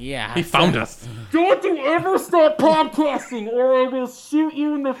airplane. Yeah, He found us. Don't you ever start podcasting or I will shoot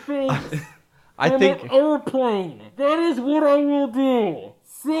you in the face. I I'm think an airplane. That is what I will do.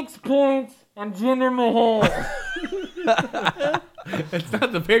 6 points on Jinder Mahal. It's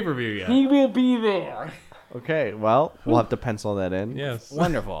not the pay-per-view yet. He will be there. Okay, well, we'll have to pencil that in. Yes.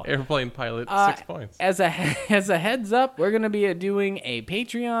 Wonderful. Airplane pilot, 6 points. As a heads up, we're gonna be doing a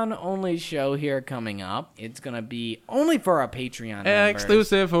Patreon only show here coming up. It's gonna be only for our Patreon members.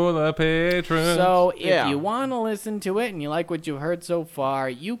 Exclusive for the patrons. So if Yeah. you want to listen to it and you like what you've heard so far,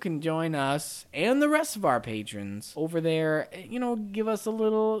 you can join us and the rest of our patrons over there. You know, give us a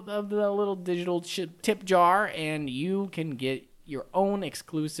little of the little digital tip jar, and you can get your own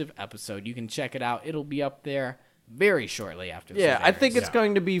exclusive episode. You can check it out. It'll be up there very shortly after this. Yeah, I think it's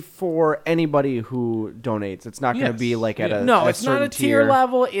going to be for anybody who donates. It's not going to Yes. be like at a No, a it's not a certain tier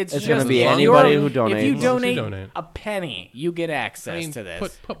level. It's It's just gonna be if anybody you're- who donates. If you As long as you donate donate. a penny, you get access I mean, to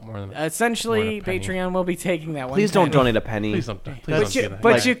this. put more than Essentially, more than a penny. Patreon will be taking that one. Please don't penny. donate a penny. Please don't. Please But don't you, do that.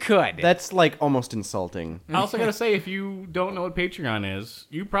 but Like, you could. That's like almost insulting. I also gotta say, if you don't know what Patreon is,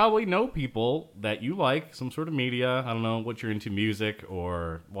 you probably know people that you like, some sort of media. I don't know what you're into, music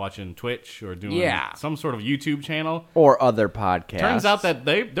or watching Twitch or doing some sort of YouTube channel. Or other podcasts. Turns out that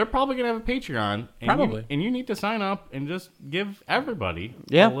they're probably gonna have a Patreon, and Probably. and you need to sign up and just give everybody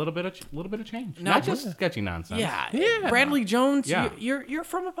Yeah. a little bit of change, No, not just sketchy nonsense. Yeah. Bradley Jones, Yeah. you're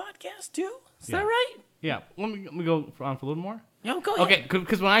from a podcast too? Is that Yeah. right? Yeah. Let me go on for a little more. No, go ahead. Okay,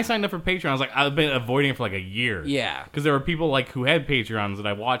 because when I signed up for Patreon, I was like, I've been avoiding it for like a year. Yeah. Because there were people like who had Patreons that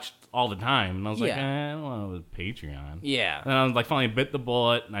I watched all the time, and I was like, Yeah. I don't want a Patreon. Yeah. And I was like, finally bit the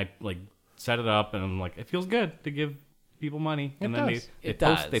bullet, and I like set it up, and I'm like, it feels good to give people money, and then does. they It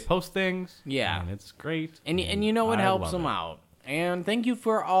post does. they post things. Yeah. and it's great. And you know what I helps love them it. out. And thank you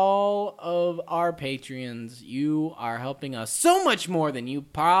for all of our Patreons. You are helping us so much more than you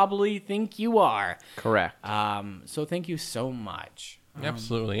probably think you are. Correct. So thank you so much.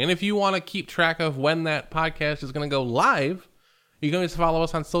 Absolutely. And if you want to keep track of when that podcast is going to go live, you can always follow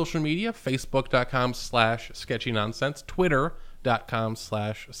us on social media, facebook.com/sketchynonsense,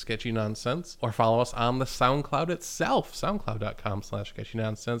 twitter.com/sketchynonsense, or follow us on the SoundCloud itself,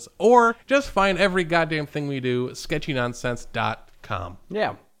 soundcloud.com/sketchynonsense, or just find every goddamn thing we do, sketchynonsense.com.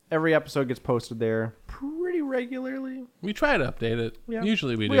 Yeah. Every episode gets posted there pretty regularly. We try to update it. Yeah.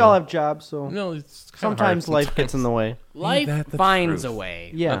 Usually we do. We all have jobs, so No, it's kinda sometimes hard life gets in the way. Life that the finds truth? a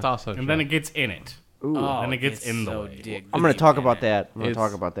way. Yeah. That's also true. And then it gets in it. Oh, Then it gets in the so way. dig I'm going to deep talk in about it. that. I'm going to It's-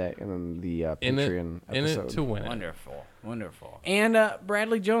 talk about that in the in Patreon it, in episode. it to win it. Wonderful. Wonderful. And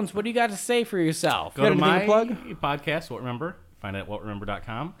Bradley Jones, what do you got to say for yourself? Go to anything my to plug? podcast, What Remember. Find it at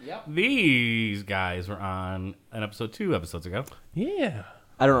whatremember.com. Yep. These guys were on an episode 2 episodes ago. Yeah.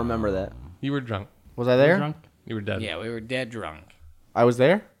 I don't remember that. You were drunk. Was I there? Drunk? You were dead. Yeah, we were dead drunk. I was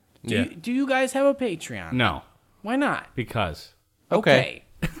there? Yeah. Do you guys have a Patreon? No, Why not? because Okay.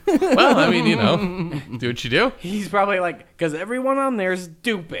 Well, I mean, you know, do what you do. He's probably like, because everyone on there is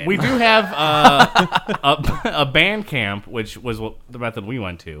stupid. we do have a Bandcamp, which was the method we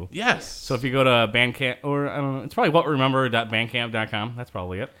went to. Yes. So if you go to Bandcamp, or I don't know, it's probably whatremember.bandcamp.com. That's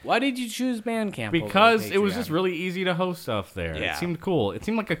probably it. Why did you choose Bandcamp? over Because it was Patreon? just really easy to host stuff there. Yeah. It seemed cool. It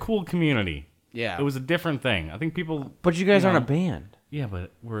seemed like a cool community. Yeah. It was a different thing. I think people. But you guys You aren't know. a band. Yeah,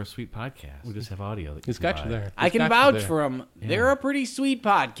 but we're a sweet podcast. We just have audio. That He's can got you buy. there. I can vouch for them. They're a pretty sweet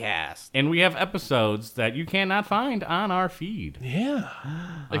podcast. And we have episodes that you cannot find on our feed. Yeah.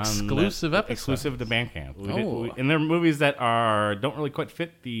 On Exclusive that- episodes. Exclusive to Bandcamp. Oh. And they're movies that don't really quite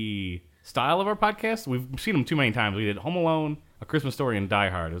fit the style of our podcast. We've seen them too many times. We did Home Alone, A Christmas Story, and Die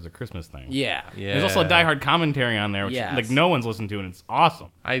Hard. It was a Christmas thing. Yeah. Yeah. There's also a Die Hard commentary on there, which Yes. like no one's listened to, and it's awesome.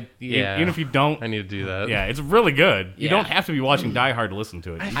 Even if you don't, I need to do that. yeah, it's really good. You Yeah. don't have to be watching Die Hard to listen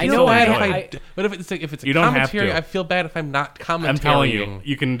to it. I feel know bad I- if I- but if it's a You don't have commentary, to. I feel bad if I'm not commentating. I'm telling you,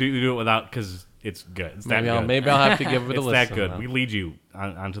 you can do it without because it's good. It's that good. Maybe I'll have to give it a It's listen. that good. then. We lead you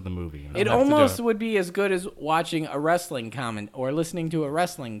onto the movie. It have to do almost it. would be as good as watching a wrestling comment or listening to a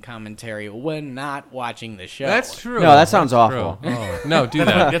wrestling commentary when not watching the show. That's true. No, that sounds That's awful. true. Oh, no, do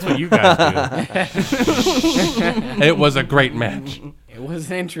that. That's what you guys do. It was a great match. It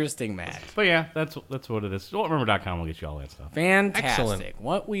was an interesting match. But yeah, that's what it is. Whatremember.com will get you all that stuff. Fantastic. Excellent.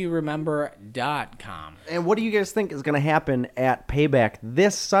 WhatWeRemember.com. And what do you guys think is going to happen at Payback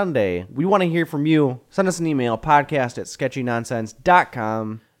this Sunday? We want to hear from you. Send us an email,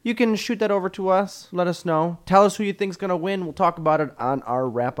 podcast@sketchynonsense.com. You can shoot that over to us. Let us know. Tell us who you think's going to win. We'll talk about it on our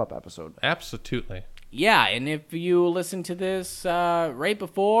wrap-up episode. Absolutely. Yeah, and if you listen to this right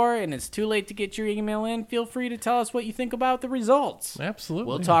before and it's too late to get your email in, feel free to tell us what you think about the results. Absolutely.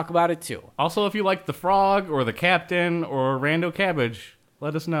 We'll talk about it too. Also, if you like the frog or the captain or Rando Cabbage,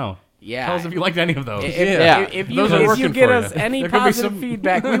 let us know. Yeah. Tell us if you liked any of those. If you, Those are if working you get for us you. any There could be positive some-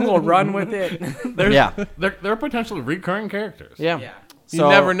 feedback, we will run with it. There's, Yeah. They're potentially recurring characters. Yeah. Yeah. So, You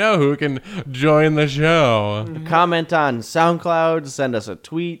never know who can join the show. comment on SoundCloud, send us a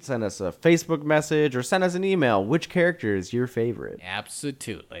tweet, send us a Facebook message, or send us an email. Which character is your favorite?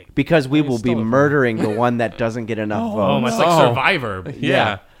 Absolutely. Because we will be murdering the one that doesn't get enough Oh, votes. it's like Survivor.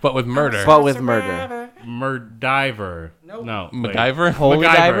 Yeah, but with murder. But with murder. Murdiver. No. wait. MacGyver? Holy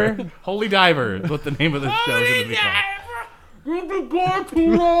MacGyver. Diver? Holy Diver is what the name of the show is going to be called. You've been gone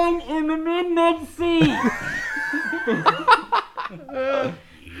too long in the midnight sea.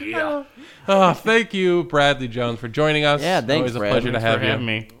 Oh, thank you, Bradley Jones, for joining us. Yeah, thanks, Always a Brad. pleasure to Thanks have for you. having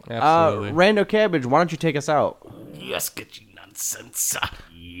me. Absolutely. Rando Cabbage, why don't you take us out? Yes, get you nonsense.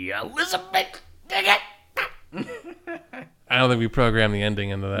 Elizabeth. Dig it. I don't think we programmed the ending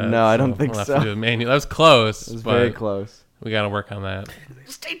into that. No, I don't think we'll have so. to do it manually. That was close. It was but very close. We got to work on that.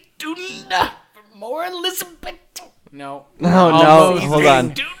 Stay tuned for more Elizabeth. No. No, Almost. hold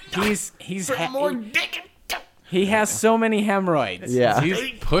on. He's More digging. he has so many hemorrhoids. Yeah.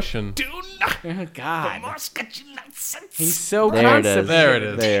 He's pushing. Oh, God. sketchy nonsense. He's so There it constipated. is. There it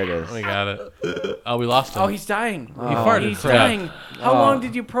is. There it is. We got it. Oh, we lost him. Oh, he's dying. he farted. He's Crap. dying. How long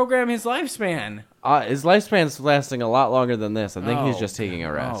did you program his lifespan? His lifespan's lasting a lot longer than this. I think he's Oh. just taking a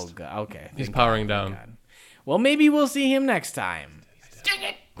Oh, rest. God. Okay. He's Thank powering down. God. Well, maybe we'll see him next time.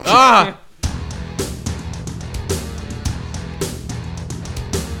 Ah!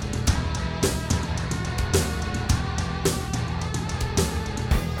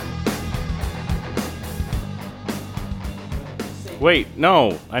 Wait,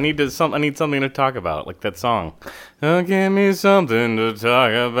 no. I need something to talk about, like that song. Oh, give me something to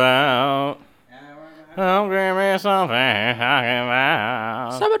talk about. Oh, give me something to talk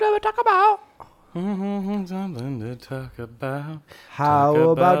about. Something to talk about. Something to talk about. How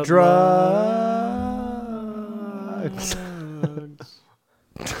Talk about about drugs?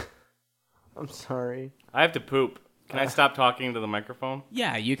 I'm sorry. I have to poop. Can I stop talking to the microphone?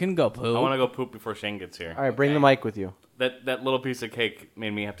 Yeah, you can go poo. I want to go poop before Shane gets here. All right, bring the mic with you. That little piece of cake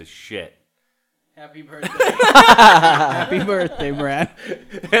made me have to shit. Happy birthday. Happy birthday, Brad.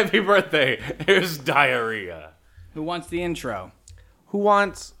 Happy birthday. Here's diarrhea. Who wants the intro? Who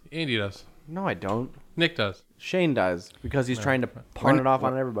wants? Andy does. No, I don't. Nick does. Shane does because he's trying to pawn it off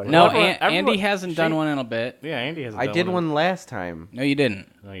on everybody. No, Everyone- Andy everyone- hasn't done one in a bit. Yeah, Andy has. I did one last time. No, you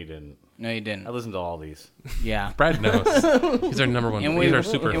didn't. No, you didn't. No, you didn't. I listened to all these. Yeah. Brad knows. He's our number one. And He's our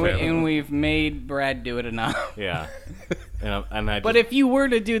super fan. and we've made Brad do it enough. Yeah. and I. But just, if you were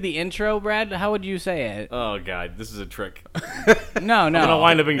to do the intro, Brad, how would you say it? oh god, this is a trick. No, I'm gonna no.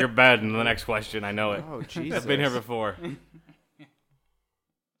 wind up in your bed in the next question. I know it. Oh Jesus! I've been here before.